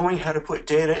that knowing how to put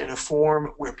data in a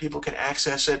form where people can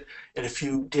access it in a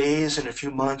few days, in a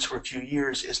few months, or a few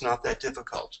years is not that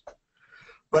difficult.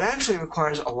 But actually it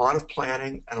requires a lot of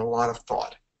planning and a lot of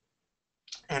thought.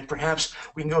 And perhaps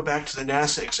we can go back to the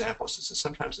NASA example, since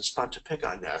sometimes it's fun to pick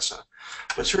on NASA.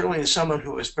 But certainly as someone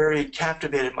who was very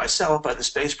captivated myself by the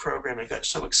space program and got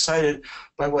so excited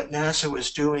by what NASA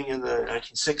was doing in the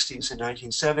 1960s and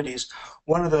 1970s,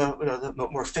 one of the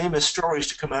more famous stories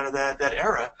to come out of that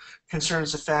era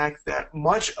concerns the fact that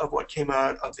much of what came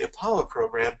out of the Apollo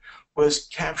program was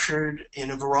captured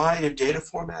in a variety of data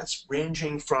formats,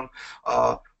 ranging from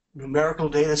numerical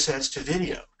data sets to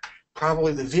video.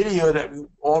 Probably the video that we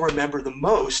all remember the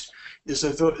most is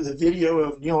the video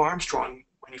of Neil Armstrong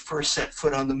when he first set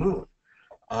foot on the moon.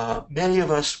 Many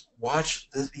of us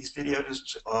watched these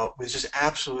videos with just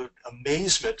absolute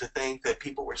amazement to think that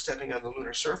people were stepping on the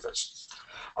lunar surface.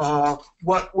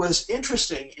 What was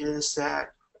interesting is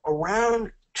that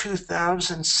around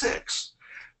 2006,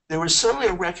 there was suddenly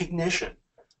a recognition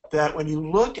that when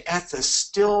you look at the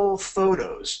still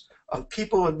photos of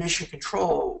people in mission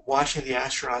control watching the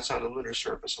astronauts on the lunar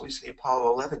surface, at least the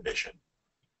Apollo 11 mission,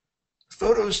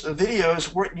 the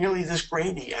videos weren't nearly this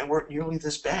grainy and weren't nearly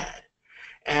this bad.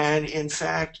 And in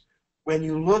fact, when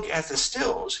you look at the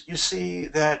stills, you see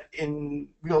that in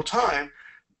real time,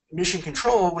 mission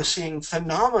control was seeing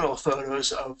phenomenal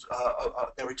photos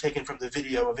that were taken from the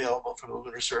video available from the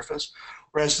lunar surface,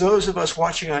 whereas those of us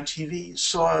watching on TV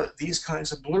saw these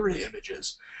kinds of blurry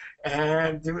images.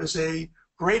 And there was a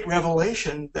great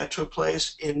revelation that took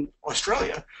place in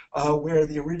Australia, where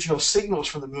the original signals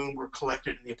from the moon were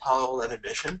collected in the Apollo 11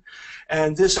 mission.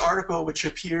 And this article, which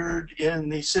appeared in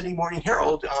the Sydney Morning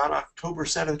Herald on October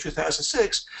 7,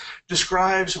 2006,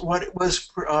 describes what was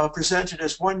presented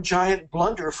as one giant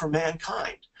blunder for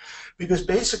mankind. Because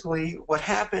basically what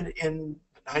happened in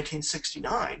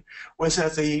 1969 was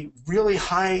that the really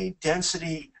high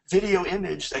density video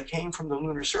image that came from the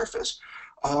lunar surface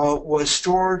was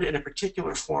stored in a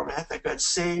particular format that got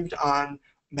saved on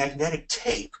magnetic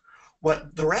tape.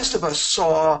 What the rest of us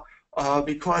saw,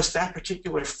 because that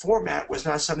particular format was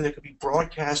not something that could be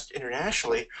broadcast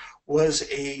internationally, was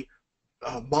a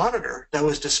monitor that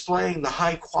was displaying the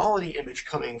high quality image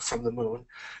coming from the moon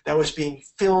that was being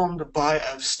filmed by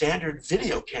a standard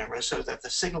video camera so that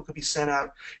the signal could be sent out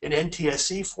in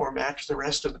NTSC format to the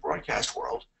rest of the broadcast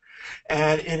world.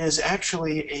 And it is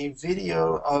actually a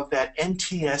video of that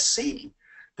NTSC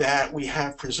that we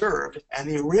have preserved, and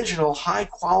the original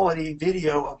high-quality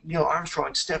video of Neil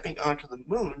Armstrong stepping onto the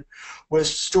moon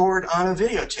was stored on a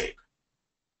videotape.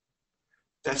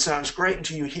 That sounds great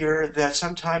until you hear that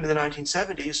sometime in the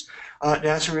 1970s,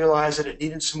 NASA realized that it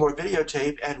needed some more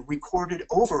videotape and recorded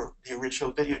over the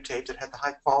original videotape that had the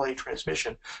high-quality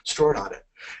transmission stored on it.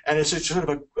 And it's sort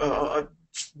of a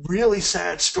really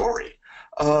sad story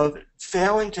of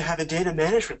failing to have a data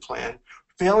management plan,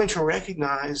 failing to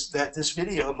recognize that this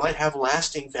video might have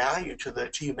lasting value to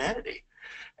humanity,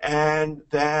 and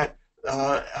that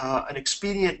an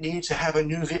expedient need to have a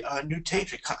new tape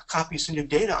to copy some new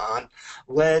data on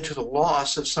led to the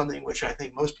loss of something which I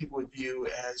think most people would view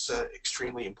as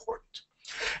extremely important.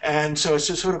 And so it's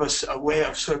just sort of a way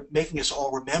of sort of making us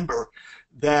all remember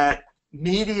that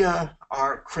media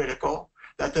are critical,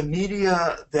 that the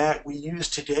media that we use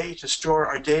today to store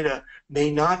our data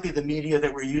may not be the media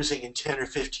that we're using in 10 or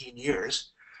 15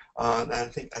 years. And I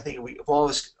think we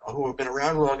all who have been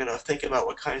around long enough think about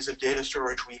what kinds of data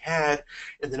storage we had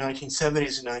in the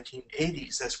 1970s and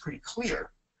 1980s. That's pretty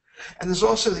clear. And there's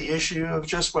also the issue of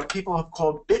just what people have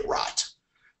called bit rot,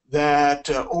 that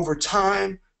over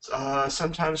time,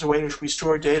 sometimes the way in which we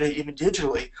store data, even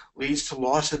digitally, leads to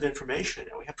loss of information.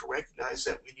 And we have to recognize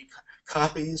that we need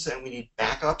copies and we need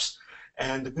backups.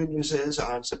 And the good news is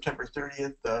on September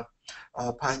 30th,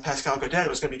 Pascal Godet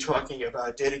was going to be talking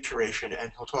about data curation,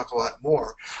 and he'll talk a lot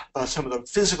more about some of the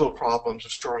physical problems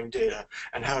of storing data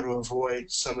and how to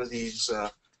avoid some of these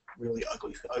really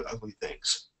ugly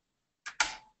things.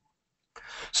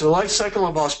 So the life cycle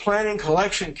involves planning,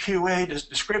 collection, QA,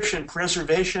 description,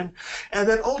 preservation, and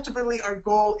then ultimately our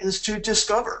goal is to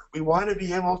discover. We want to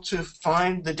be able to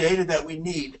find the data that we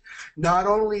need, not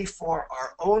only for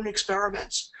our own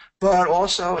experiments, but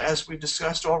also, as we've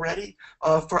discussed already,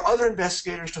 for other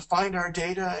investigators to find our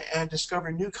data and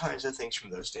discover new kinds of things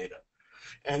from those data.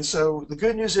 And so the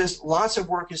good news is lots of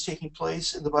work is taking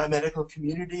place in the biomedical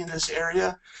community in this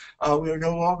area. We are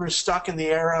no longer stuck in the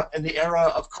era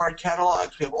of card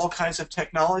catalogs. We have all kinds of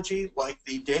technology, like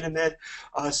the DataMed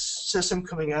system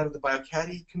coming out of the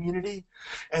BioCaddy community.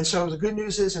 And so the good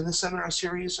news is in this seminar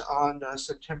series on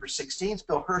September 16th,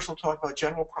 Bill Hirsch will talk about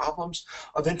general problems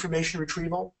of information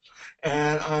retrieval.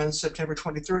 And on September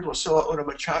 23rd, Lucila Oda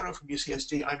Machado from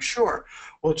UCSD, I'm sure,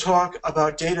 will talk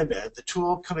about DataMed, the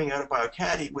tool coming out of BioCaddy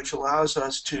caddy, which allows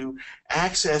us to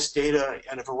access data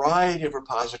in a variety of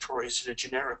repositories in a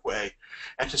generic way,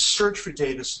 and to search for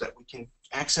data so that we can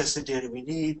access the data we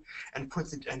need and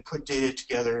put data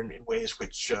together in ways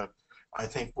which I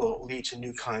think will lead to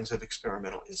new kinds of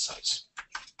experimental insights.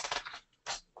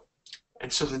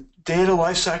 And so the data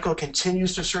lifecycle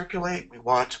continues to circulate. We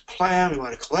want to plan, we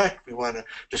want to collect, we want to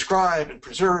describe and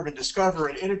preserve and discover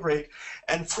and integrate.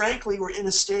 And frankly, we're in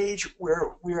a stage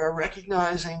where we are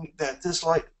recognizing that this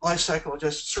lifecycle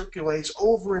just circulates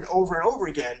over and over and over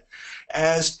again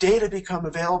as data become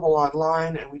available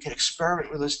online, and we can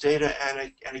experiment with this data.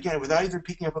 And again, without even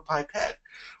picking up a pipette,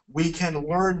 we can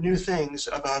learn new things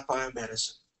about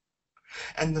biomedicine.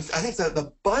 And I think that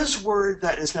the buzzword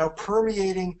that is now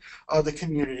permeating the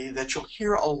community that you'll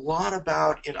hear a lot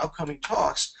about in upcoming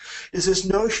talks is this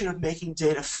notion of making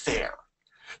data fair.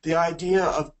 The idea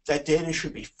of that data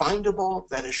should be findable,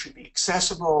 that it should be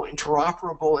accessible,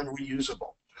 interoperable, and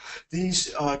reusable.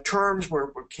 These terms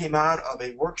came out of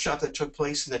a workshop that took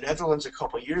place in the Netherlands a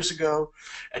couple of years ago,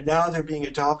 and now they're being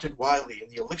adopted widely in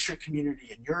the Elixir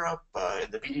community in Europe, in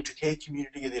the VD2K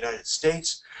community in the United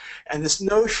States. And this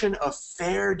notion of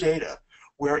fair data,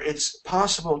 where it's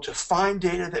possible to find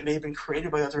data that may have been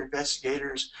created by other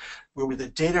investigators, where the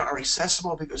data are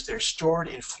accessible because they're stored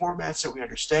in formats that we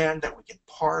understand, that we can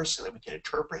parse, and that we can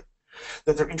interpret,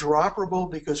 that they're interoperable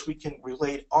because we can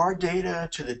relate our data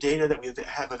to the data that we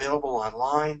have available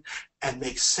online and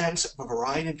make sense of a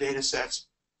variety of data sets,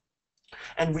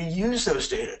 and reuse those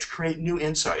data to create new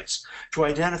insights, to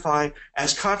identify,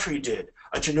 as Khatri did,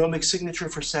 a genomic signature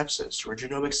for sepsis or a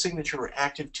genomic signature for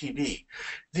active TB.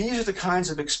 These are the kinds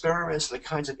of experiments and the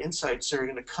kinds of insights that are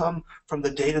going to come from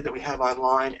the data that we have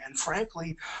online, and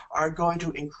frankly are going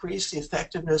to increase the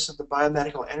effectiveness of the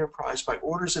biomedical enterprise by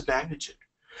orders of magnitude.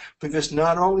 Because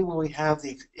not only will we have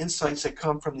the insights that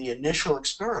come from the initial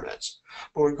experiments,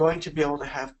 but we're going to be able to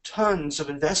have tons of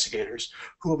investigators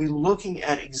who will be looking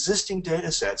at existing data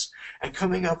sets and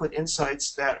coming up with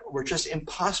insights that were just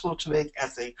impossible to make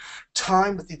at the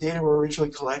time that the data were originally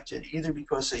collected, either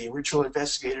because the original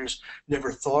investigators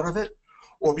never thought of it,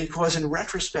 or because in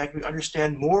retrospect we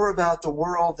understand more about the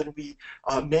world than we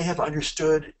may have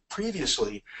understood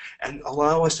previously, and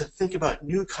allow us to think about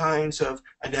new kinds of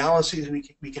analyses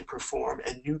we can perform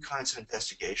and new kinds of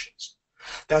investigations.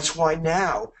 That's why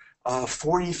now,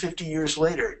 40, 50 years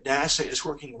later, NASA is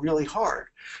working really hard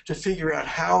to figure out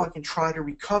how it can try to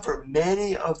recover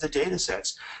many of the data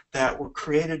sets that were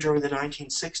created during the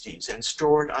 1960s and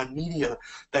stored on media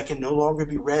that can no longer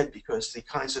be read because the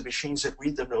kinds of machines that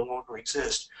read them no longer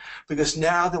exist. Because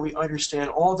now that we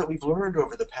understand all that we've learned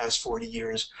over the past 40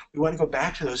 years, we want to go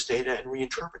back to those data and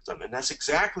reinterpret them. And that's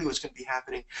exactly what's going to be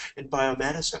happening in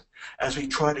biomedicine as we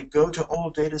try to go to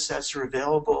old data sets that are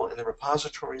available in the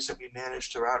repositories that we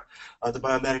manage throughout the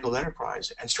biomedical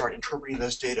enterprise and start interpreting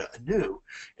those data anew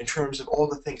in terms of all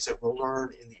the things that we'll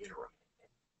learn in the interim.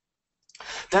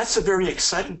 That's a very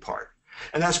exciting part,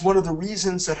 and that's one of the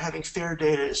reasons that having fair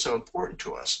data is so important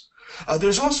to us.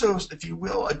 There's also, if you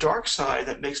will, a dark side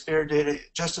that makes fair data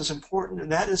just as important,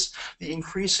 and that is the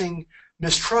increasing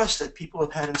mistrust that people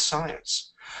have had in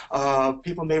science.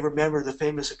 People may remember the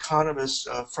famous Economist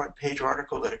front page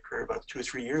article that occurred about 2 or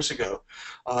 3 years ago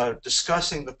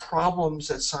discussing the problems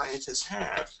that scientists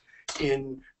have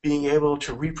in being able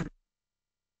to reproduce.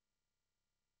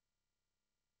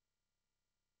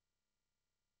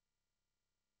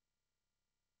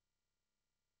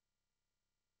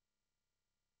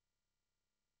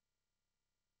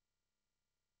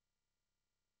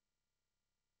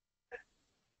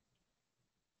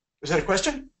 Was that a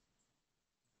question?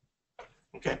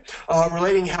 Okay.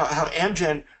 Relating how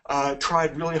Amgen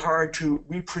tried really hard to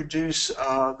reproduce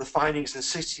the findings in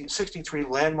 63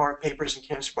 landmark papers in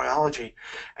cancer biology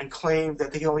and claimed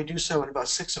that they could only do so in about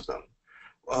 6 of them.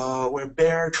 Where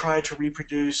Bayer tried to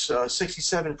reproduce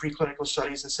 67 preclinical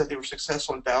studies and said they were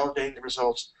successful in validating the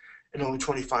results in only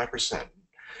 25%.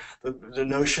 The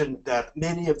notion that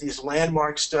many of these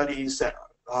landmark studies that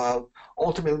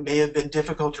ultimately may have been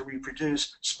difficult to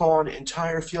reproduce spawned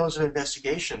entire fields of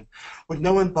investigation with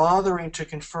no one bothering to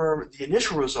confirm the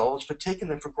initial results but taking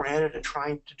them for granted and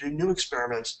trying to do new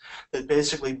experiments that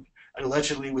basically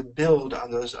allegedly would build on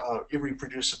those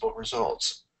irreproducible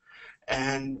results.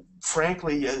 And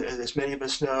frankly, as many of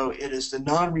us know, it is the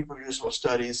non-reproducible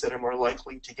studies that are more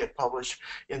likely to get published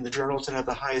in the journals that have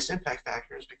the highest impact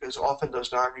factors, because often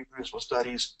those non-reproducible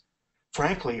studies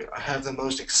frankly, have the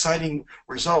most exciting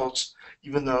results,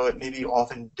 even though it may be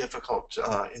often difficult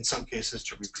in some cases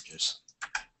to reproduce.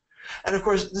 And of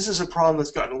course, this is a problem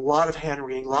that's gotten a lot of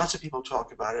hand-wringing. Lots of people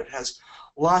talk about it. It has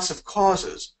lots of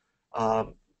causes.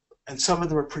 And some of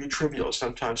them are pretty trivial.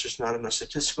 Sometimes there's not enough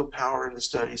statistical power in the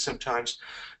study. Sometimes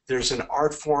there's an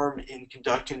art form in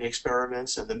conducting the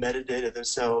experiments, and the metadata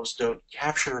themselves don't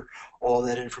capture all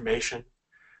that information.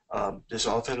 There's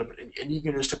often an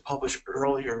eagerness to publish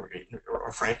early or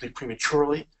frankly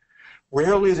prematurely.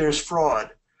 Rarely there's fraud.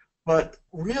 But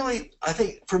really, I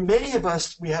think for many of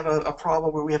us, we have a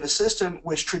problem where we have a system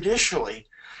which traditionally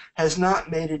has not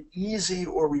made it easy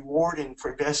or rewarding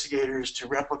for investigators to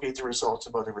replicate the results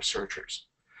of other researchers.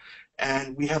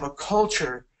 And we have a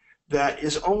culture that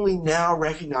is only now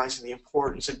recognizing the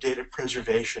importance of data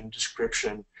preservation,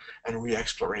 description, and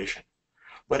re-exploration.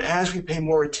 But as we pay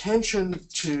more attention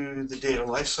to the data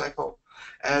lifecycle,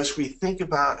 as we think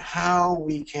about how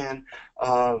we can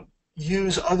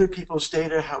use other people's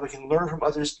data, how we can learn from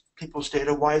other people's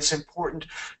data, why it's important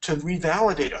to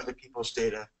revalidate other people's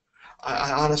data,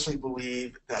 I honestly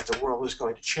believe that the world is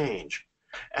going to change.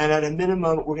 And at a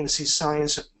minimum, we're going to see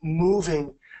science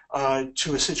moving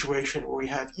to a situation where we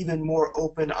have even more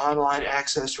open online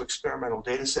access to experimental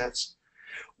data sets,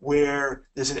 where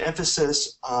there's an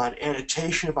emphasis on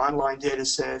annotation of online data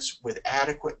sets with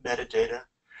adequate metadata,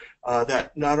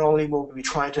 that not only will we be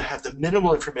trying to have the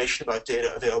minimal information about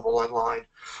data available online,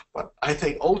 but I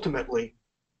think ultimately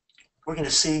we're going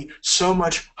to see so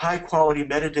much high-quality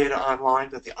metadata online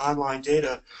that the online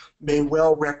data may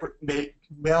well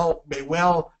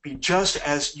be just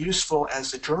as useful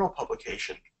as the journal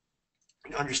publication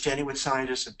in understanding what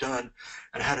scientists have done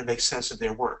and how to make sense of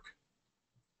their work.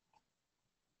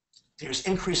 There's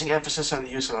increasing emphasis on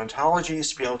the use of ontologies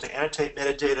to be able to annotate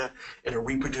metadata in a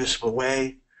reproducible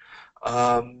way.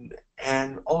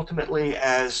 And ultimately,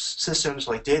 as systems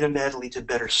like DataMed lead to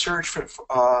better search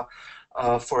for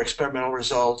experimental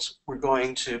results, we're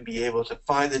going to be able to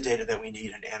find the data that we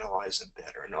need and analyze them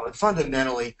better. And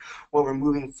fundamentally, what we're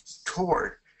moving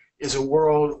toward is a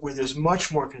world where there's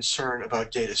much more concern about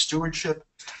data stewardship,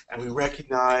 and we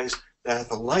recognize that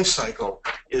the life cycle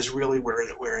is really where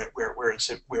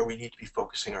we need to be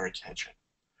focusing our attention.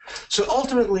 So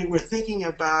ultimately, we're thinking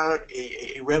about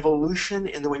a revolution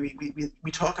in the way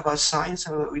we talk about science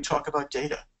and the way we talk about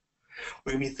data.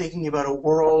 We're going to be thinking about a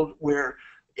world where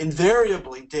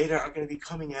invariably data are going to be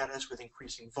coming at us with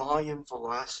increasing volume,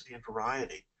 velocity, and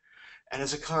variety. And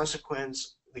as a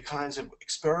consequence, the kinds of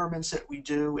experiments that we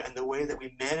do and the way that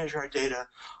we manage our data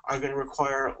are going to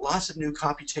require lots of new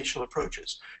computational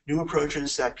approaches, new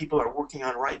approaches that people are working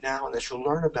on right now and that you'll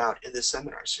learn about in this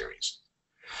seminar series.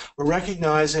 We're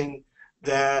recognizing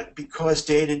that because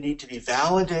data need to be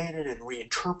validated and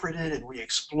reinterpreted and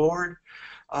re-explored,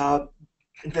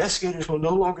 investigators will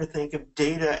no longer think of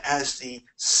data as the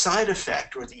side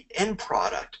effect or the end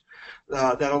product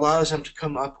that allows them to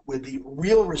come up with the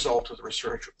real result of the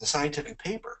research, the scientific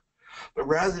paper, but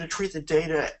rather to treat the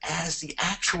data as the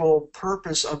actual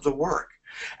purpose of the work,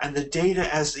 and the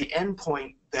data as the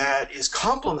endpoint that is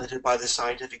complemented by the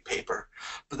scientific paper,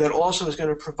 but that also is going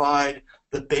to provide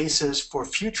the basis for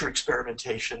future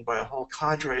experimentation by a whole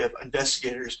cadre of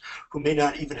investigators who may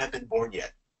not even have been born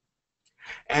yet.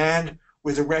 And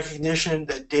with a recognition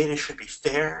that data should be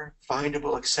fair,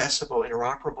 findable, accessible,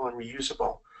 interoperable, and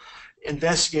reusable,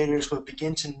 investigators will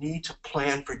begin to need to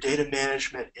plan for data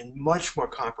management in much more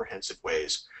comprehensive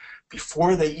ways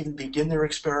before they even begin their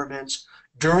experiments,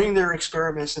 during their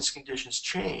experiments as conditions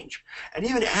change, and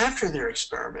even after their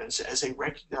experiments as they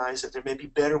recognize that there may be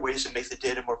better ways to make the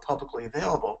data more publicly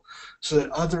available so that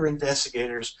other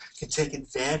investigators can take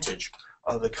advantage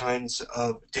of the kinds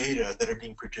of data that are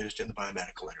being produced in the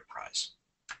biomedical enterprise.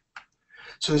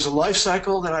 So there's a life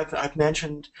cycle that I've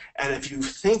mentioned, and if you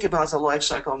think about the life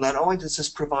cycle, not only does this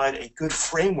provide a good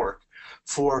framework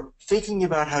for thinking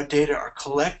about how data are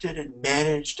collected and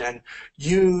managed and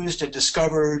used and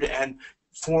discovered and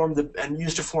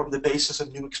used to form the basis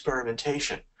of new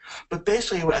experimentation, but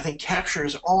basically I think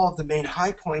captures all of the main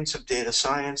high points of data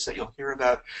science that you'll hear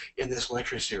about in this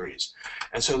lecture series.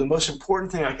 And so the most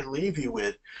important thing I can leave you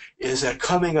with is that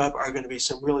coming up are going to be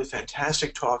some really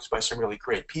fantastic talks by some really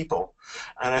great people.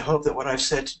 And I hope that what I've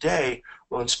said today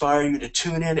will inspire you to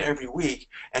tune in every week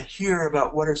and hear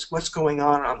about what's going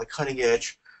on the cutting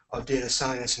edge of data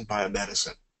science and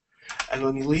biomedicine. And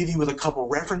let me leave you with a couple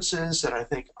references that I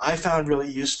think I found really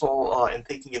useful in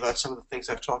thinking about some of the things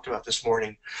I've talked about this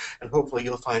morning, and hopefully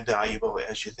you'll find valuable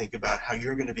as you think about how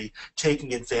you're going to be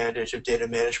taking advantage of data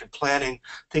management planning,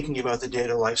 thinking about the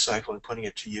data lifecycle, and putting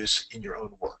it to use in your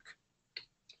own work.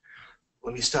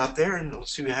 Let me stop there, and we'll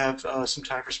see if we have some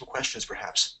time for some questions,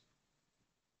 perhaps.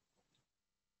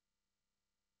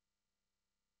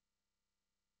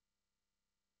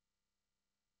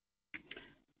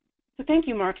 So thank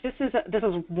you, Mark. This is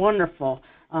wonderful.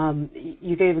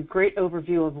 You gave a great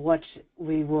overview of what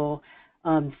we will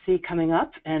see coming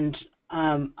up, and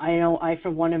I know I, for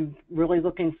one, am really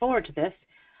looking forward to this.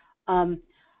 I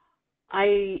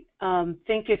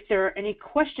think if there are any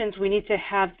questions, we need to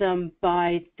have them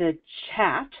by the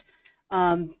chat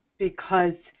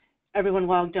because everyone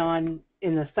logged on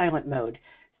in the silent mode.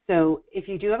 So if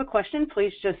you do have a question,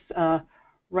 please just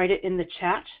write it in the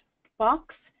chat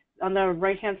box on the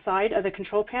right-hand side of the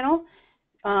control panel,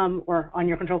 or on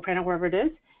your control panel, wherever it is.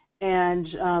 And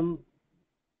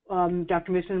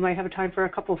Dr. Musen might have a time for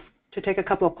to take a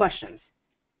couple of questions.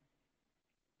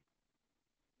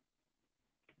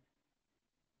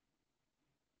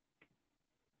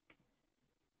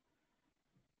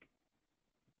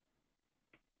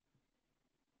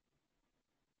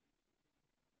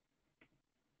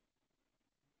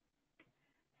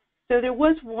 So there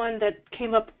was one that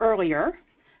came up earlier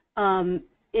under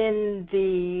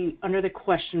the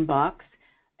question box,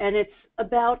 and it's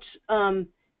about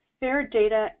fair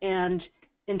data and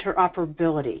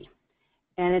interoperability.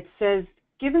 And it says,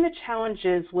 given the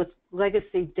challenges with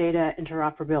legacy data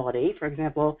interoperability, for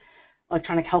example,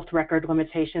 electronic health record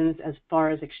limitations as far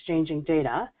as exchanging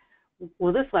data,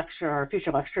 will this lecture or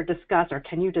future lecture discuss, or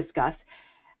can you discuss,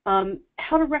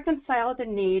 how to reconcile the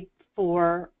need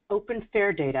for open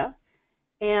fair data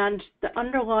and the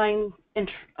underlying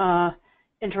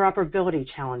interoperability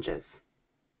challenges?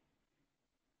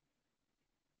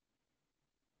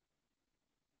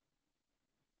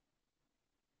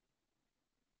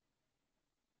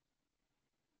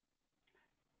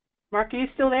 Mark, are you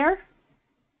still there?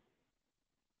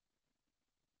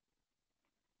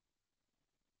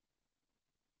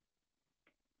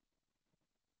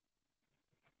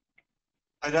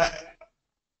 Did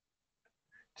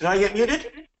I get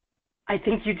muted? I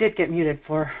think you did get muted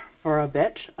for a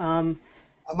bit. Am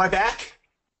I back?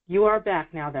 You are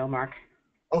back now, though, Mark.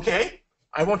 Okay,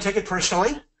 I won't take it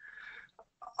personally.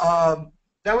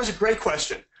 That was a great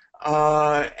question,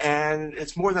 and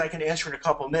it's more than I can answer in a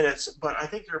couple of minutes, but I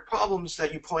think there are problems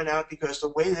that you point out because the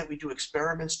way that we do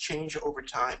experiments change over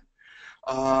time.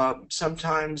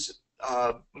 Sometimes,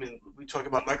 I mean, we talk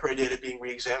about microdata being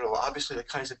re-examined. Well, obviously, the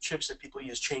kinds of chips that people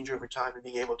use change over time, and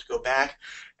being able to go back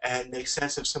and make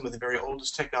sense of some of the very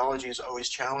oldest technology is always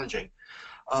challenging.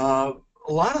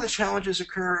 A lot of the challenges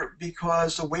occur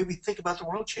because the way we think about the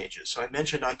world changes. So I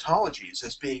mentioned ontologies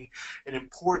as being an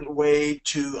important way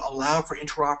to allow for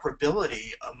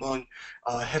interoperability among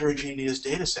heterogeneous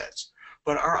data sets.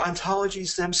 But our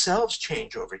ontologies themselves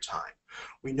change over time.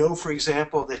 We know, for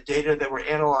example, that data that were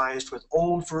analyzed with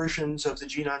old versions of the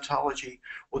gene ontology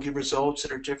will give results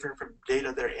that are different from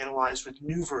data that are analyzed with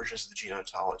new versions of the gene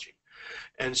ontology.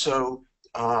 And so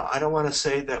I don't want to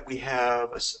say that we have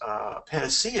a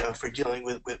panacea for dealing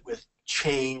with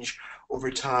change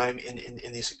over time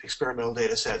in these experimental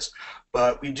data sets,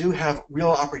 but we do have real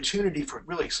opportunity for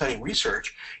really exciting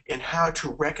research in how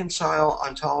to reconcile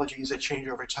ontologies that change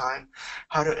over time,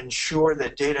 how to ensure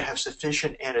that data have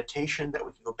sufficient annotation that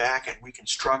we can go back and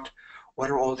reconstruct what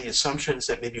are all the assumptions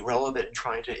that may be relevant in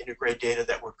trying to integrate data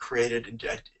that were created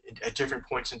at different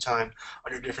points in time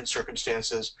under different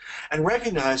circumstances, and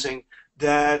recognizing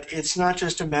that it's not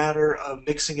just a matter of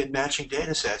mixing and matching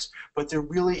data sets, but there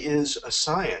really is a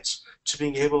science to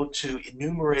being able to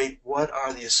enumerate what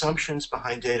are the assumptions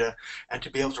behind data and to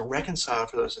be able to reconcile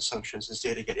for those assumptions as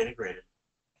data get integrated.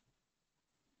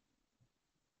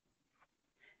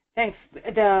 Thanks.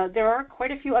 There are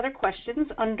quite a few other questions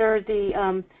under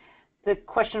the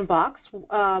question box.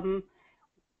 One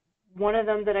of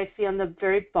them that I see on the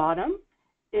very bottom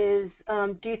is,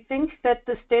 do you think that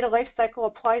this data life cycle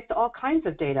applies to all kinds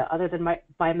of data other than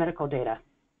biomedical data?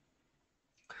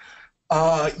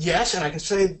 Yes, and I can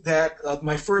say that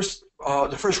the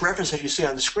first reference that you see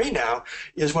on the screen now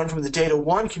is one from the Data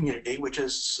One community, which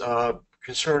is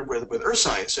concerned with earth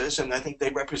sciences, and I think they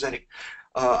represent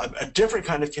a different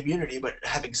kind of community, but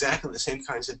have exactly the same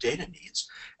kinds of data needs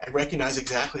and recognize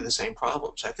exactly the same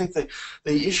problems. I think that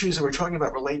the issues that we're talking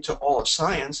about relate to all of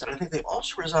science, and I think they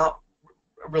also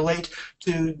relate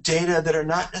to data that are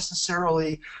not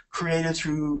necessarily created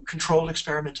through controlled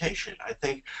experimentation. I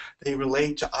think they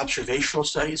relate to observational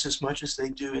studies as much as they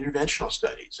do interventional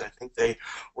studies. I think they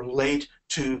relate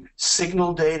to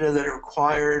signal data that are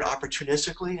acquired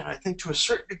opportunistically, and I think to a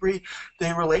certain degree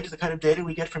they relate to the kind of data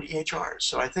we get from EHRs.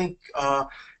 So I think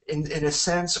in a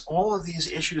sense, all of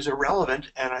these issues are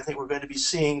relevant, and I think we're going to be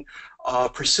seeing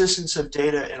persistence of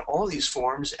data in all these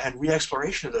forms and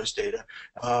re-exploration of those data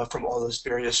from all those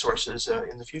various sources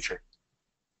in the future.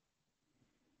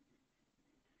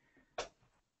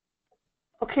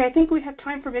 Okay, I think we have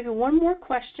time for maybe one more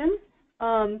question.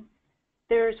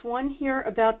 There's one here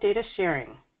about data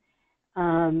sharing.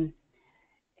 And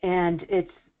it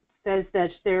says that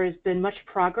there has been much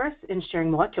progress in sharing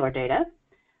molecular data,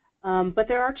 but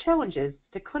there are challenges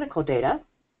to clinical data,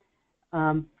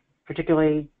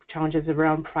 particularly challenges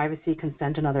around privacy,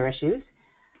 consent, and other issues,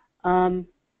 and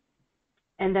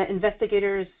that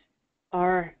investigators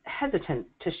are hesitant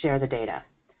to share the data.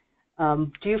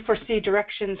 Do you foresee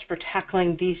directions for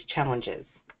tackling these challenges?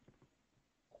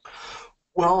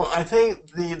 Well, I think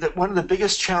one of the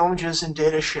biggest challenges in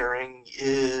data sharing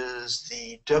is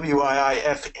the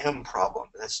WIIFM problem.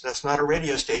 That's not a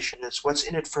radio station, it's what's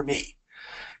in it for me.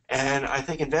 And I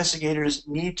think investigators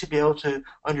need to be able to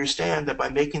understand that by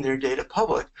making their data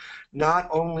public, not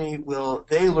only will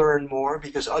they learn more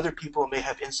because other people may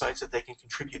have insights that they can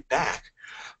contribute back,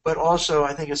 but also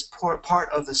I think it's part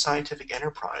of the scientific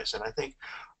enterprise. And I think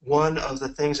one of the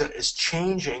things that is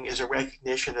changing is a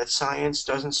recognition that science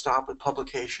doesn't stop with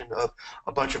publication of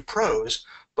a bunch of prose,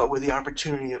 but with the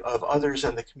opportunity of others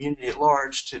and the community at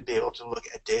large to be able to look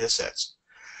at data sets.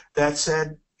 That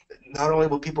said, not only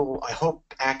will people, I hope,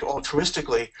 act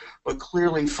altruistically, but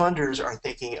clearly funders are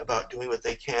thinking about doing what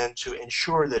they can to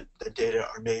ensure that the data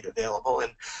are made available.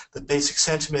 And the basic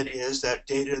sentiment is that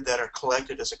data that are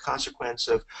collected as a consequence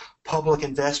of public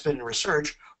investment in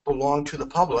research belong to the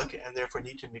public and therefore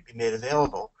need to be made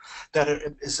available. That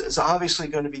is obviously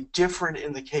going to be different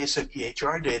in the case of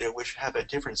EHR data, which have a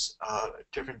different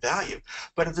value.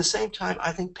 But at the same time,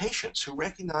 I think patients who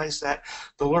recognize that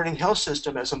the learning health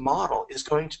system as a model is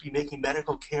going to be making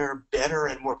medical care better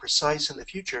and more precise in the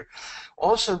future,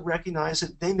 also recognize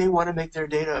that they may want to make their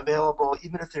data available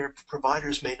even if their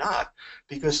providers may not,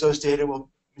 because those data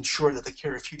will ensure that the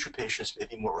care of future patients may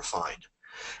be more refined.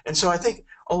 And so I think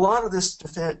a lot of this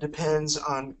depends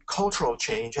on cultural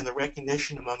change and the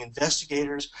recognition among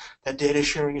investigators that data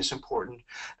sharing is important,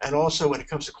 and also when it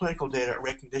comes to clinical data, a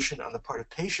recognition on the part of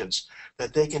patients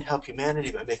that they can help humanity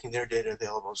by making their data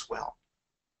available as well.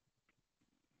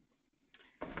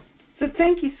 So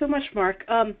thank you so much, Mark.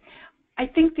 I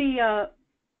think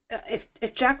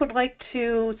if Jack would like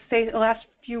to say the last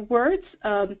few words,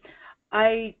 I'm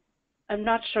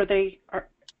not sure they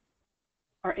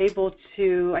are able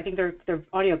to. I think their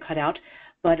audio cut out,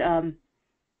 but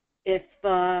if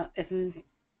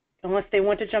unless they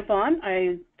want to jump on,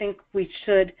 I think we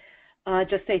should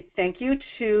just say thank you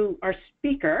to our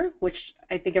speaker, which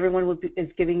I think everyone is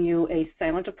giving you a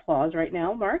silent applause right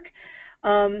now, Mark.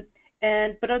 But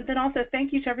then also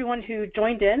thank you to everyone who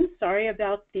joined in. Sorry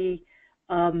about the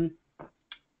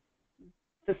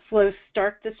slow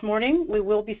start this morning. We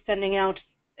will be sending out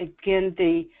again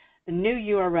the new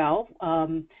URL,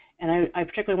 and I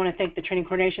particularly want to thank the Training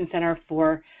Coordination Center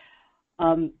for,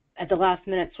 at the last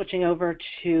minute, switching over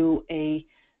to a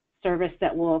service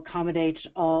that will accommodate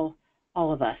all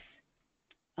of us.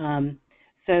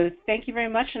 So thank you very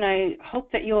much, and I hope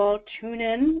that you all tune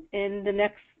in the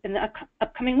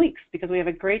upcoming weeks, because we have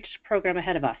a great program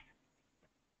ahead of us.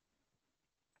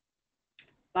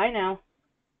 Bye now.